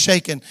heart that is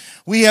shaken.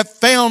 We have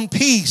found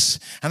peace,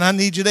 and I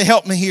need you to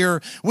help me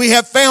here. We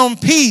have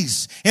found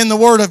peace in the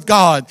Word of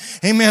God.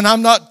 Amen.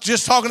 I'm not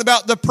just talking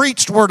about the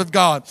preached Word of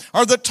God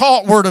or the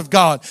taught Word of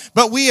God,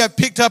 but we have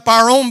picked up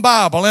our own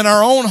Bible in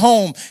our own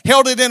home,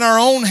 held it in our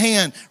own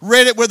hand,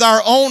 read it with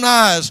our own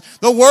eyes.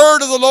 The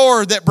Word of the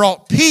Lord that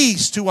brought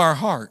peace to our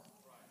heart.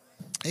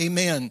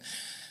 Amen.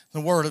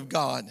 The Word of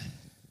God.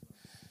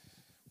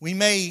 We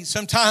may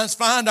sometimes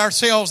find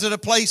ourselves at a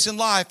place in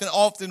life, and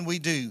often we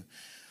do,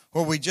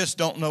 where we just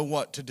don't know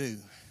what to do.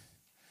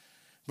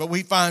 But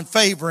we find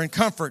favor and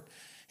comfort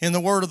in the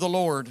word of the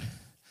Lord.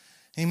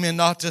 Amen.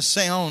 Not to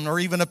sound or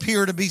even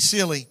appear to be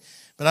silly,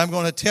 but I'm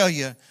going to tell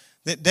you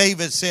that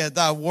David said,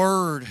 thy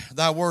word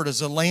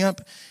is a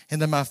lamp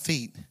unto my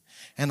feet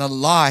and a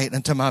light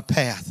unto my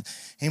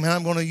path. Amen.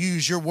 I'm going to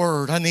use your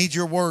word. I need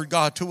your word,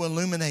 God, to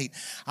illuminate.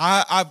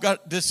 I've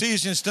got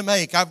decisions to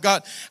make. I've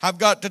got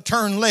to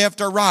turn left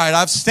or right.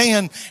 I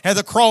stand at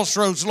the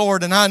crossroads,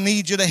 Lord, and I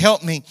need you to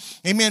help me.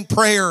 Amen.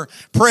 Prayer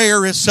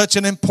is such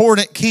an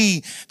important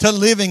key to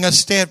living a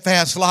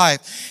steadfast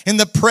life. In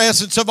the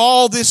presence of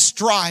all this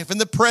strife, in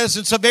the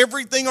presence of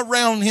everything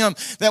around him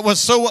that was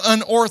so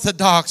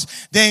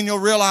unorthodox, Daniel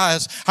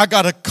realized, I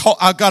got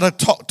to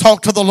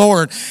talk to the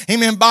Lord.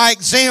 Amen. By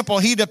example,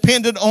 he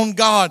depended on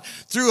God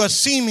through a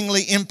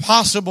seemingly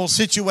impossible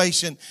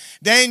situation.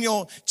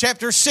 Daniel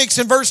chapter 6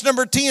 and verse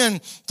number 10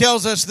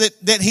 tells us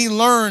that he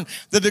learned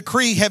the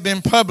decree had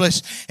been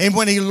published. And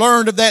when he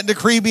learned of that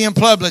decree being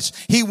published,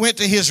 he went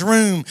to his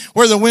room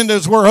where the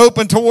windows were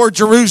open toward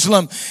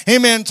Jerusalem.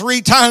 Amen.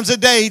 3 times a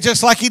day,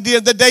 just like he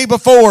did the day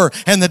before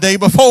and the day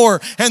before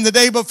and the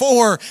day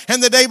before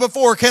and the day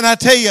before. Can I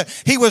tell you,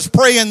 he was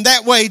praying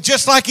that way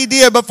just like he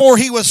did before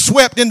he was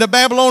swept into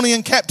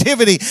Babylonian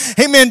captivity.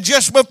 Amen.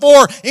 Just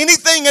before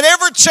anything had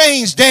ever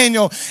changed,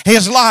 Daniel,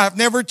 his life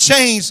never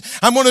changed.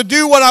 I'm going to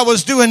do what I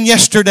was doing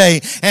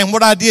yesterday. And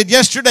what I did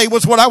yesterday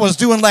was what I was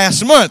doing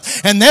last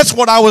month. And that's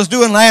what I was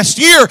doing last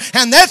year.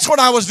 And that's what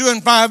I was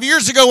doing 5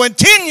 years ago and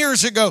 10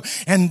 years ago.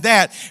 And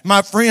that,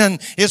 my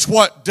friend, is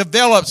what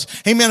develops,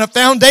 amen, a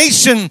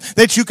foundation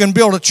that you can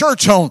build a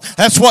church on.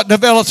 That's what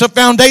develops a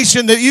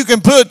foundation that you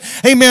can put,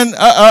 amen,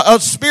 a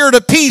spirit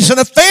of peace and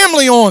a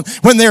family on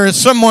when there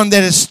is someone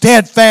that is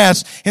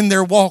steadfast in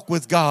their walk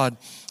with God.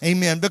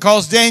 Amen.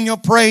 Because Daniel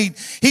prayed,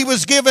 he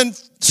was given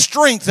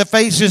strength to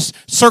face his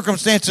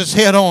circumstances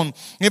head on.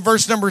 In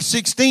verse number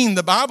 16,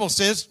 the Bible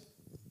says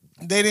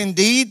that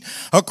indeed,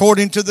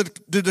 according to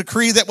the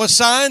decree that was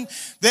signed,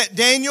 that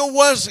Daniel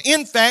was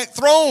in fact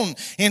thrown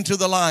into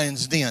the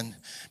lion's den.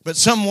 But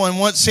someone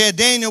once said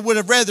Daniel would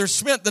have rather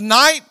spent the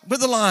night with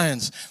the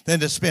lions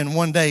than to spend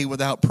one day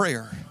without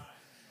prayer.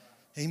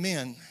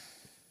 Amen.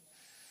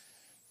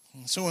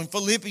 So in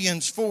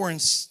Philippians 4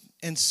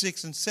 and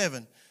 6 and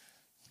 7,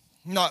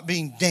 not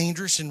being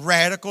dangerous and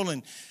radical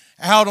and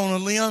out on a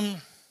limb,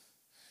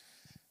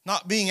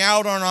 not being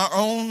out on our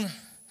own.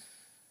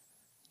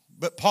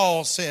 But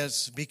Paul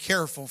says, be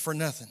careful for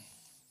nothing.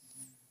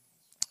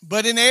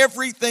 But in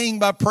everything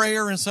by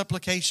prayer and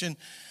supplication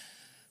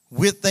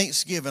with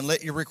thanksgiving,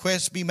 let your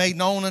requests be made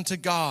known unto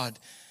God.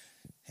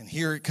 And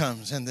here it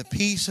comes. And the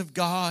peace of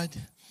God,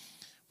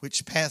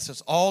 which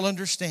passeth all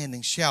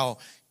understanding, shall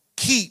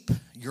keep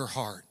your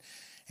heart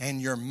and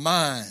your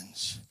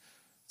minds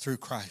through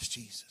Christ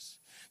Jesus.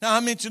 Now, I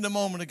mentioned a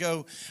moment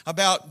ago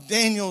about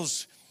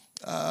Daniel's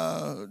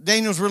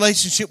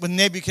relationship with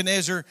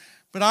Nebuchadnezzar,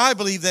 but I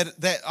believe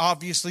that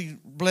obviously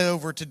bled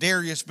over to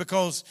Darius,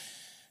 because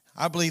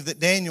I believe that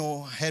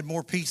Daniel had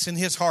more peace in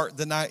his heart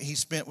the night he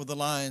spent with the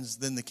lions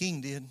than the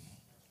king did.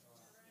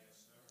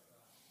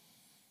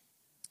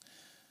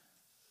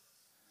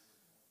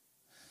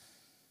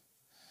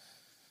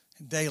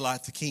 In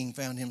daylight, the king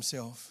found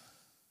himself.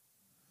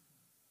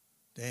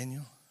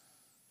 Daniel.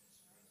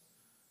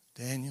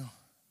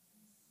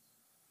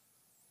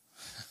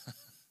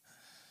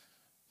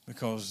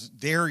 Because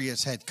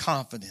Darius had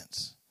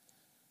confidence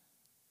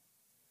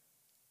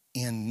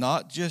in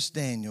not just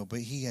Daniel, but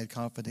he had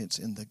confidence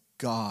in the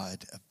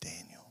God of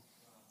Daniel.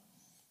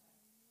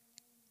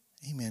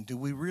 Amen. Do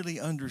we really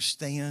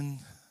understand?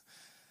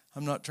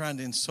 I'm not trying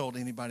to insult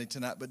anybody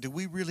tonight, but do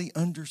we really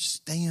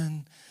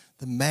understand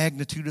the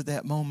magnitude of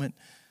that moment?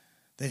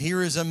 That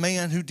here is a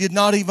man who did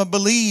not even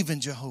believe in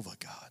Jehovah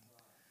God,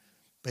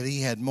 but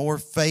he had more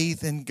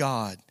faith in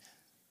God,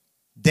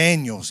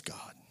 Daniel's God,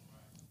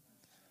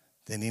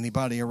 than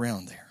anybody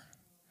around there.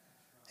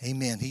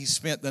 Amen. He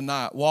spent the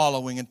night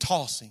wallowing and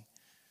tossing.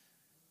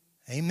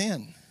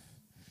 Amen.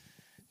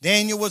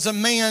 Daniel was a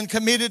man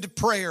committed to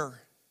prayer.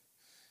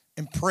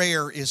 And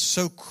prayer is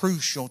so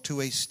crucial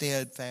to a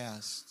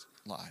steadfast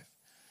life.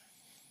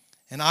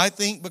 And I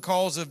think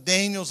because of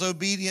Daniel's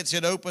obedience,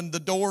 it opened the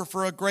door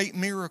for a great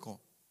miracle.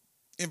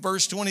 In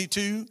verse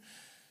 22,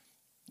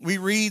 we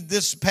read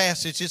this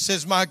passage. It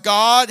says, my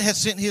God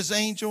has sent his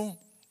angel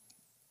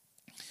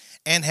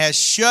and has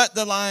shut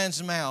the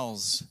lions'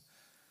 mouths,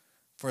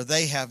 for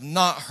they have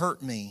not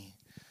hurt me.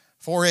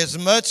 For as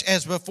much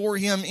as before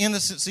him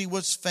innocency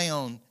was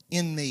found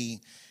in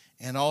me,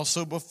 and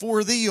also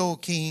before thee, O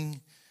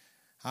king,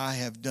 I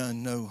have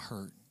done no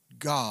hurt.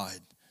 God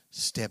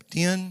stepped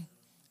in,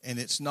 and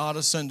it's not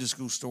a Sunday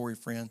school story,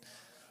 friend.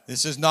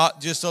 This is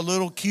not just a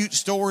little cute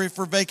story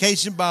for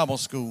Vacation Bible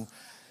School.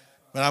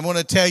 But I'm going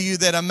to tell you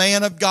that a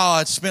man of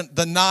God spent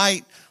the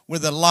night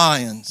with the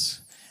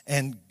lions,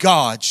 and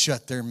God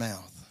shut their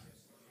mouth.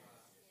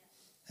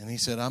 And he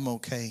said, I'm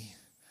okay,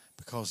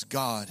 because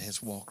God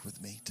has walked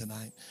with me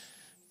tonight.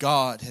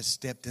 God has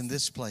stepped in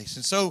this place.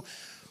 And so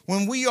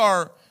when we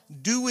are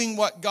doing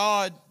what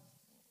God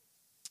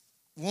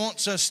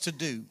wants us to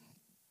do,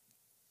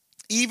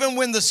 Even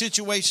when the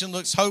situation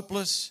looks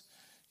hopeless,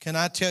 can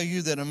I tell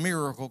you that a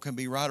miracle can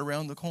be right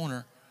around the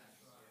corner?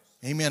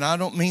 Amen. I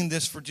don't mean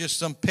this for just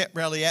some pep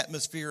rally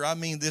atmosphere. I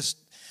mean this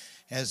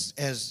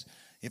as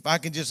if I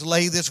can just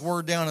lay this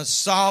word down as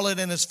solid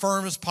and as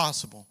firm as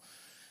possible.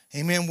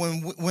 Amen.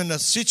 When a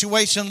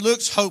situation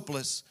looks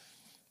hopeless,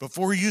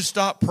 before you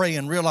stop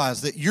praying,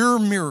 realize that your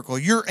miracle,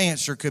 your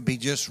answer could be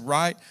just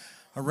right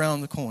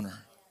around the corner.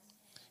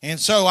 And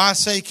so I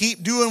say,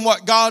 keep doing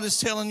what God is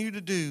telling you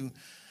to do.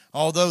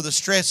 Although the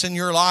stress in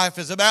your life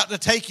is about to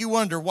take you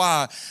under.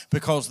 Why?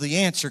 Because the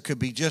answer could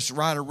be just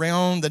right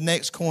around the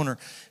next corner.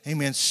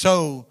 Amen.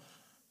 So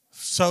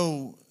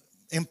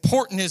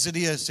important as it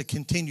is to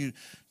continue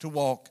to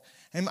walk.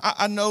 And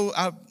I know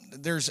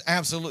there's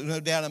absolutely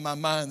no doubt in my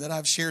mind that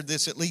I've shared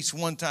this at least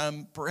one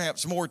time,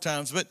 perhaps more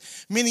times. But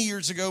many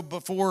years ago,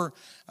 before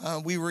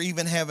we were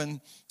even having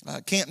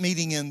camp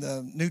meeting in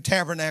the new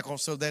tabernacle,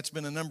 so that's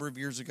been a number of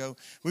years ago,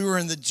 we were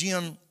in the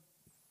gym.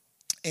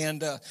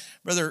 And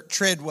Brother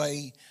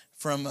Treadway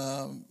from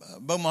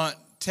Beaumont,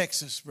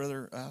 Texas,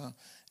 Brother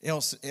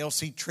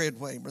L.C.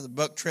 Treadway, Brother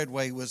Buck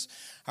Treadway was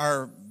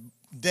our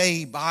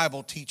day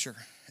Bible teacher.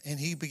 And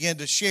he began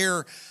to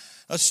share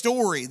a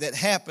story that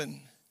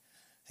happened.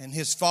 And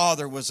his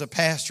father was a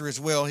pastor as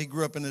well. He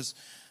grew up in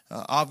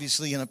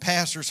obviously in a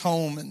pastor's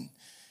home.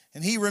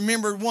 And he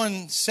remembered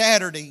one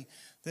Saturday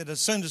that a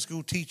Sunday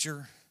school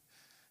teacher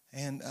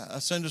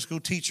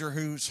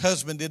whose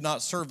husband did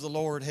not serve the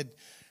Lord had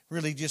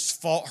really just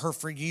fought her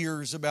for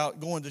years about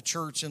going to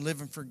church and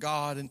living for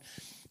God, and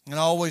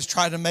always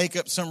tried to make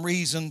up some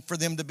reason for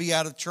them to be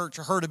out of church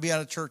or her to be out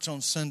of church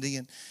on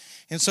Sunday.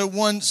 And so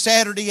one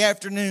Saturday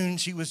afternoon,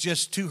 she was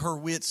just to her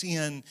wits'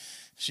 end.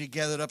 She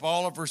gathered up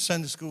all of her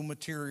Sunday school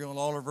material,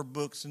 all of her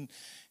books and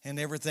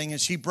everything, and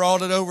she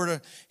brought it over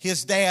to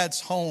his dad's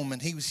home. And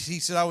he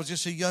said, I was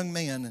just a young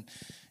man,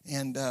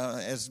 and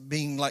as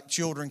being like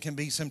children can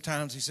be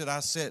sometimes, he said, I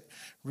sat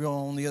real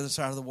on the other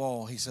side of the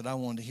wall. He said, I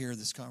wanted to hear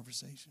this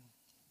conversation.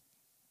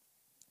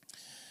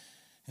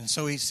 And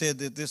so he said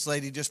that this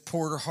lady just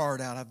poured her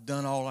heart out. I've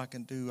done all I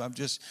can do. I've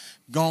just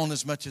gone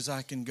as much as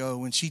I can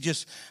go. And she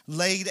just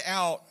laid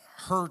out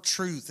her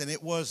truth, and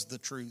it was the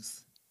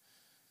truth.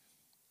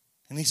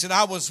 And he said,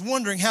 I was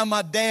wondering how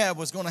my dad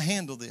was going to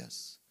handle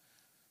this.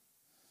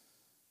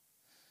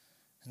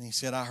 And he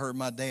said, I heard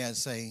my dad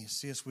say,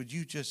 sis, would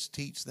you just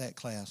teach that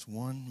class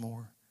one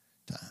more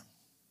time?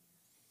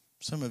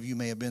 Some of you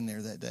may have been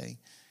there that day,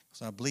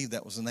 because I believe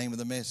that was the name of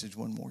the message,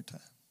 one more time.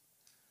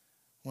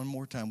 One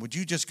more time. Would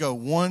you just go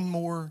one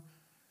more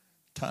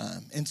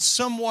time? And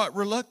somewhat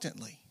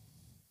reluctantly,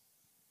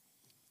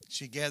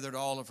 she gathered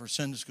all of her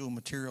Sunday school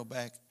material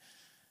back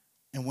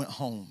and went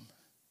home.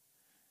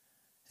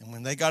 And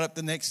when they got up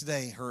the next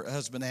day, her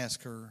husband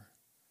asked her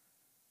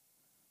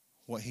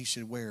what he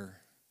should wear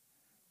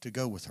to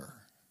go with her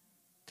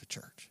to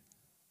church.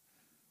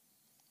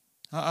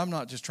 I'm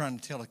not just trying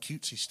to tell a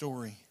cutesy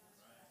story.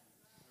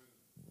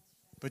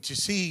 But you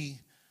see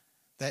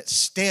that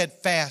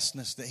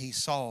steadfastness that he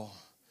saw.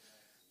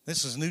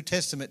 This is New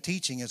Testament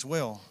teaching as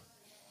well.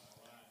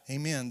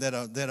 Amen.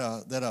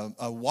 That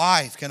a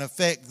wife can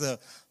affect the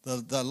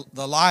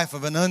life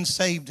of an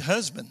unsaved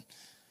husband.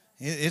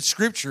 It's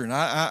Scripture, and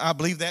I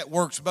believe that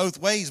works both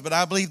ways. But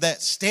I believe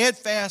that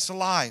steadfast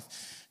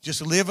life,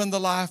 just living the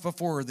life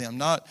before them,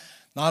 not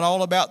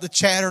all about the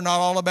chatter, not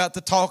all about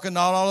the talking,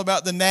 not all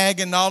about the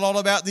nagging, not all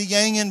about the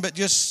yanging, but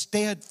just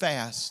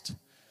steadfast.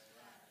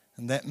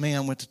 And that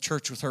man went to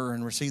church with her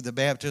and received the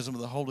baptism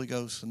of the Holy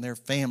Ghost, and their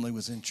family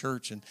was in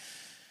church, and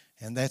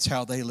that's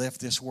how they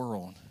left this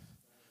world.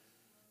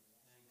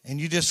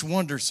 And you just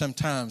wonder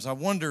sometimes. I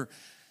wonder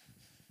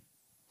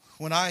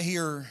when I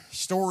hear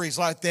stories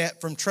like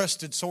that from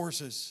trusted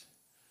sources,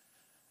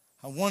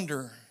 I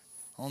wonder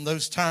on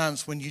those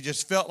times when you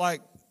just felt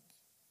like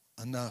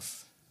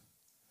enough.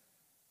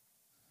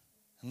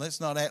 And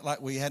let's not act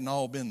like we hadn't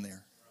all been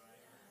there.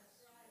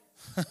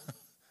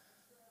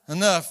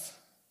 Enough.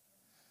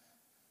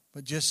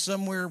 But just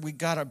somewhere we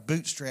got our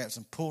bootstraps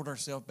and pulled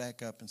ourselves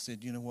back up and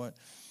said, you know what?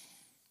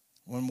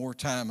 One more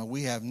time. And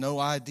we have no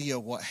idea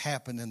what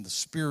happened in the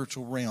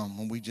spiritual realm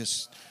when we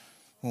just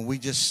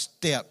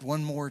stepped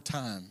one more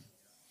time.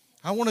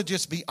 I want to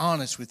just be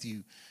honest with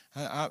you.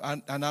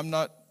 And I'm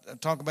not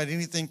talking about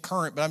anything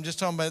current, but I'm just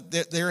talking about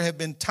that there have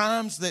been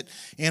times that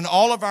in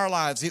all of our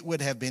lives it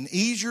would have been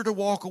easier to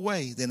walk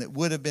away than it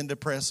would have been to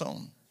press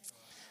on.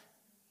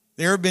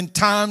 There have been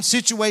times,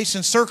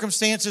 situations,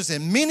 circumstances,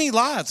 and many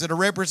lives that are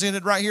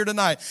represented right here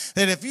tonight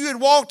that if you had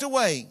walked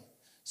away,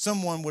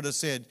 someone would have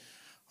said,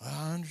 well,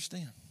 I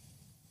understand.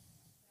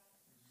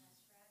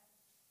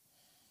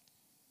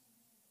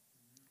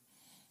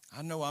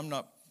 I know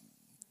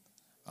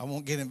I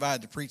won't get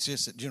invited to preach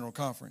this at General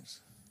Conference.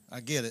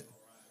 I get it.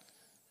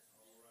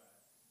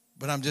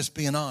 But I'm just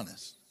being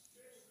honest.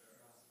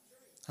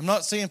 I'm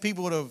not saying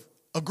people would have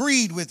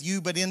agreed with you,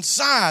 but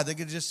inside they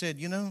could have just said,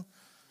 you know,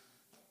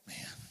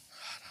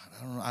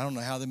 man, I don't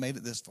know how they made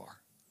it this far.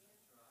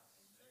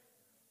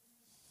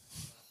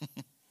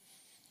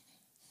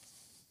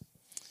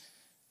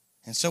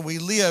 And so we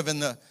live in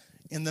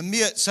in the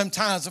midst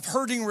sometimes of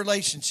hurting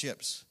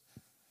relationships.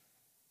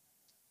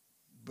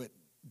 But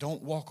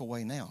don't walk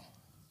away now.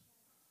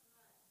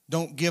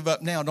 Don't give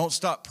up now. Don't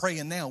stop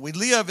praying now. We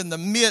live in the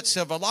midst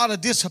of a lot of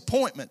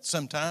disappointment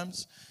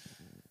sometimes.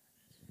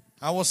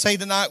 I will say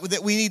tonight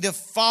that we need to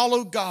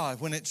follow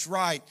God when it's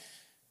right.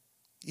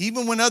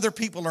 Even when other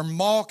people are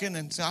mocking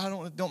and say,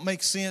 it don't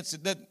make sense.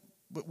 But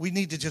we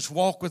need to just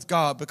walk with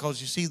God,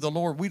 because you see, the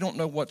Lord, we don't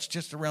know what's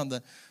just around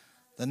the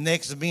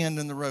next bend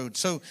in the road.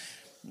 So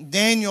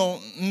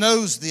Daniel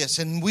knows this,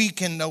 and we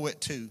can know it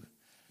too.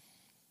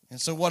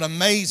 And so what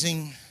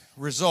amazing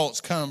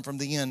results come from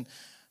the end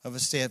of a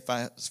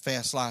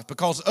steadfast life,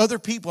 because other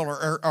people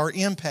are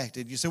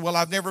impacted. You say, well,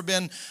 I've never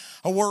been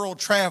a world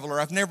traveler.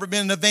 I've never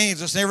been an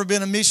evangelist, never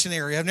been a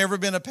missionary. I've never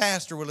been a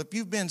pastor. Well, if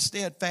you've been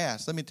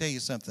steadfast, let me tell you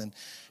something.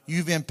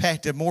 You've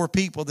impacted more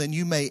people than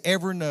you may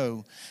ever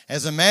know.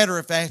 As a matter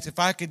of fact, if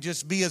I could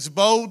just be as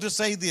bold to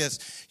say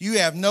this, you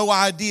have no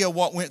idea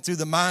what went through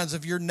the minds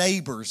of your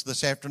neighbors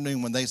this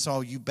afternoon when they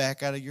saw you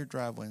back out of your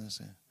driveway and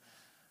said,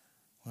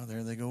 well,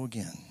 there they go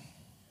again.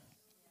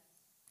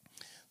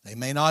 They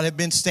may not have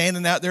been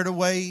standing out there to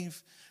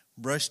wave,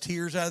 brush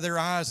tears out of their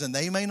eyes, and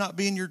they may not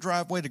be in your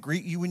driveway to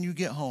greet you when you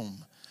get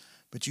home.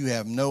 But you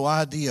have no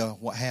idea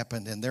what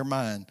happened in their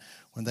mind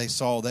when they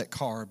saw that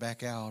car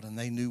back out and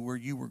they knew where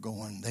you were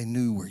going. They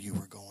knew where you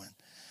were going.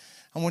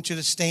 I want you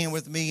to stand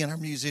with me, and our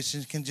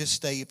musicians can just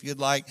stay if you'd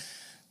like.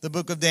 The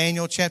book of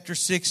Daniel, chapter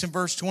 6 and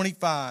verse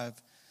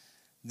 25.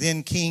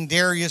 Then King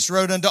Darius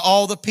wrote unto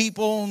all the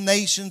people,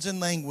 nations, and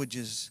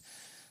languages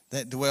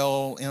that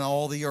dwell in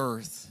all the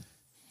earth.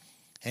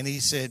 And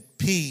he said,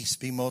 peace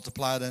be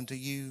multiplied unto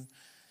you.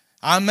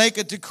 I make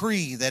a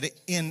decree that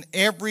in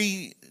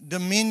every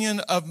dominion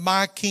of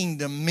my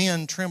kingdom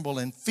men tremble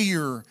and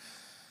fear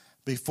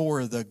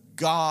before the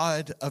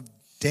God of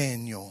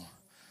Daniel.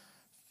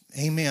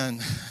 Amen.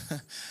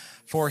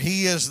 For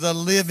he is the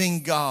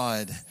living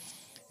God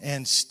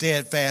and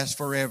steadfast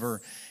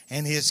forever.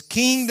 And his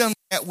kingdom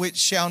that which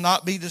shall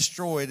not be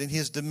destroyed, and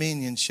his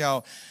dominion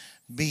shall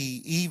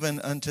be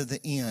even unto the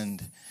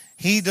end.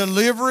 He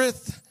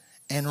delivereth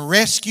and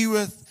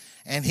rescueth,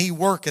 and he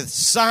worketh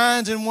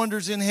signs and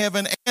wonders in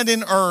heaven and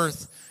in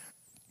earth,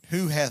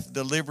 who hath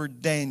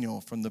delivered Daniel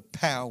from the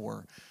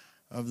power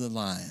of the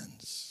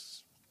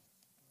lions.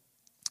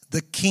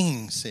 The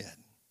king said,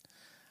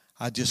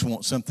 I just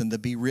want something to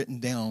be written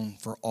down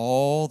for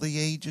all the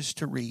ages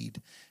to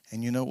read.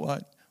 And you know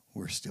what?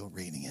 We're still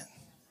reading it.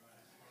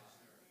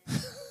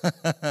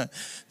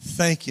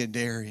 Thank you,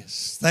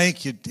 Darius.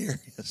 Thank you,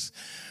 Darius.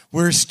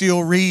 We're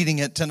still reading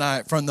it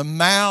tonight from the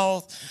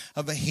mouth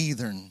of a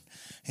heathen.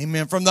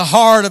 Amen. From the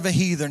heart of a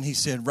heathen, he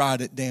said,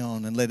 write it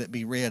down and let it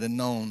be read and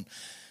known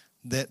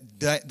that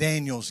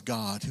Daniel's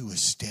God, who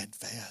is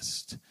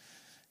steadfast.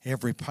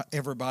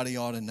 Everybody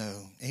ought to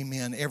know.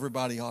 Amen.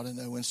 Everybody ought to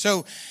know. And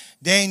so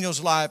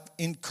Daniel's life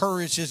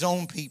encouraged his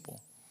own people.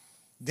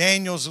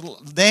 Daniel's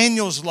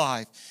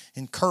life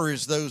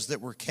encouraged those that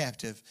were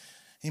captive.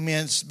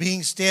 Amen.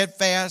 Being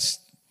steadfast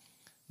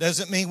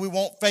doesn't mean we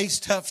won't face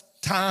tough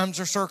times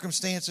or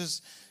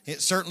circumstances.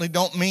 It certainly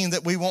don't mean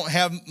that we won't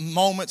have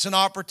moments and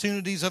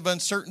opportunities of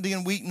uncertainty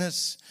and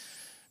weakness.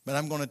 But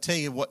I'm going to tell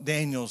you what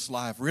Daniel's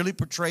life really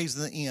portrays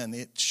in the end.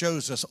 It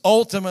shows us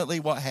ultimately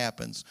what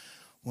happens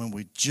when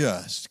we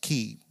just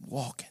keep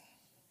walking.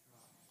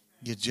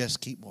 You just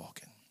keep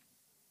walking.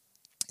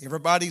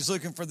 Everybody's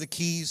looking for the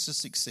keys to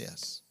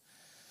success.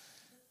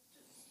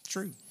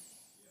 True.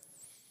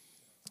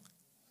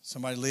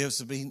 Somebody lives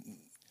to be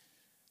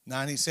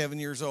 97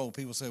 years old.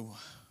 People say, well,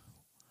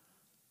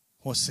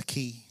 what's the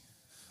key?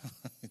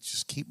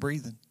 Just keep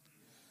breathing.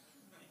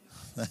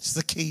 That's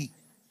the key.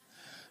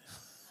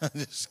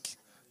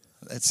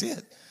 That's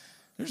it.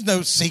 There's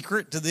no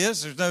secret to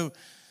this.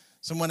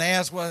 Someone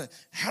asked, well,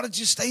 how did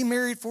you stay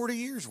married 40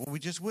 years? Well, we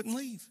just wouldn't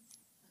leave.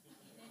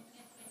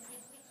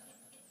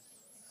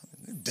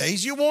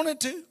 Days you wanted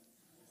to.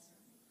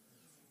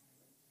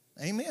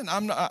 Amen.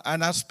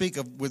 And I speak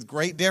with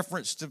great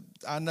deference to,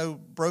 I know,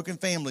 broken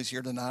families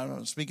here tonight.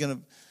 I'm speaking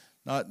of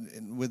not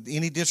with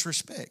any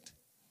disrespect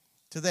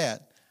to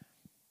that.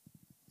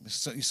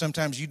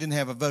 Sometimes you didn't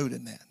have a vote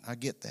in that. I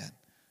get that.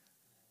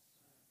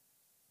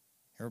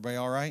 Everybody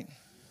all right?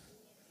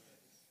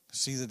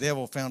 See, the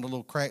devil found a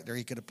little crack there.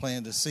 He could have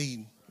planted a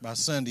seed. By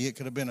Sunday, it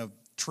could have been a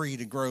tree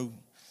to grow,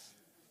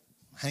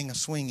 hang a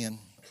swing in.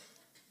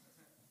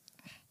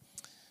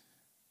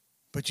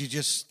 But you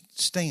just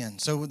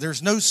stand. So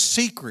there's no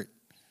secret.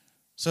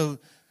 So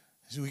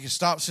we can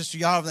stop Sister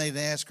Yavne and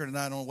ask her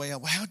tonight on the way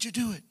out, well, how'd you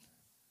do it?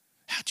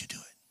 How'd you do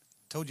it?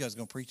 I told you I was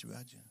going to preach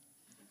about you.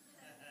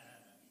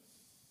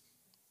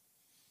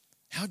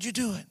 How'd you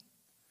do it?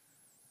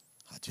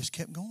 I just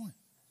kept going.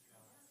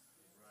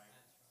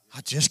 I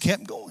just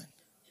kept going.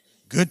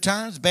 Good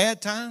times, bad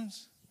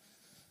times.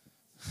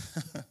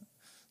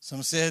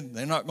 Some said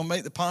they're not going to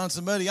make the pond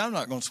so muddy, I'm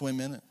not going to swim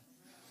in it.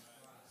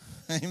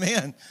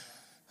 Amen.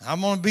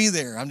 I'm going to be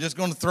there. I'm just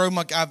going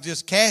to I've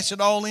just cashed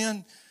it all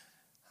in.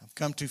 I've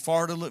come too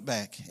far to look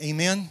back.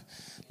 Amen.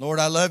 Lord,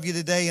 I love you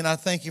today, and I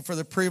thank you for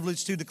the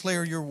privilege to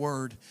declare your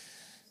word.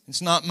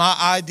 It's not my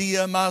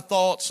idea, my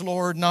thoughts,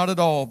 Lord, not at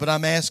all. But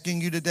I'm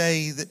asking you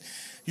today that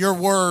your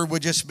word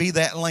would just be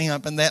that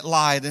lamp and that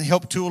light and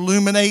help to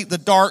illuminate the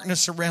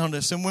darkness around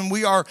us. And when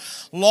we are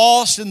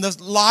lost in the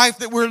life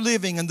that we're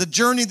living and the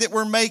journey that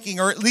we're making,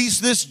 or at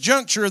least this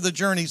juncture of the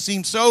journey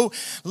seems so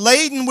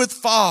laden with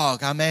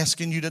fog, I'm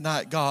asking you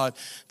tonight, God,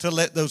 to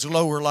let those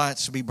lower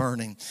lights be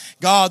burning.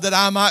 God, that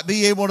I might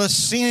be able to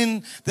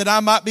sin, that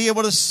I might be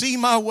able to see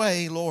my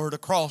way, Lord,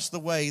 across the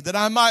way, that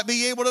I might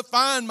be able to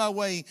find my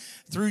way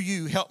through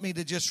you. Help me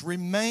to just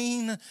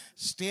remain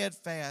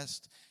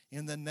steadfast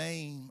in the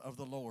name of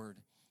the Lord.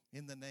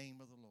 In the name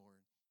of the Lord.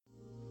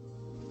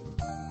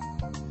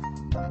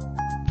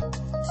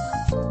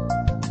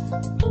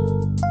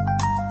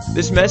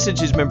 This message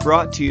has been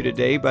brought to you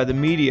today by the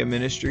media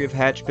ministry of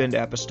Hatchbend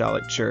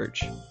Apostolic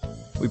Church.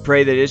 We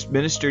pray that it's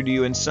ministered to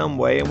you in some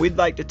way, and we'd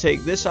like to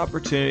take this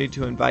opportunity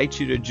to invite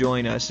you to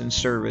join us in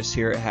service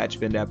here at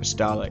Hatchbend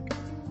Apostolic.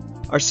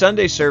 Our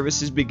Sunday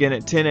services begin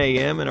at 10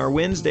 a.m. and our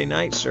Wednesday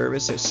night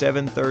service at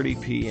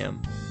 7:30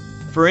 p.m.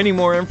 For any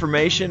more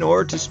information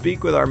or to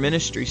speak with our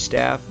ministry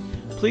staff,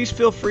 please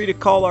feel free to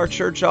call our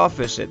church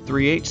office at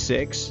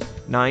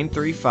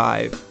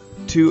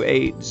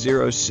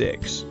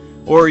 386-935-2806,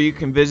 or you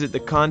can visit the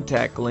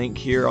contact link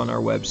here on our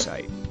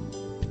website.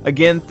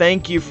 Again,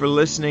 thank you for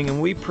listening,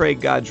 and we pray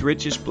God's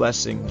richest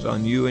blessings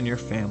on you and your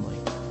family.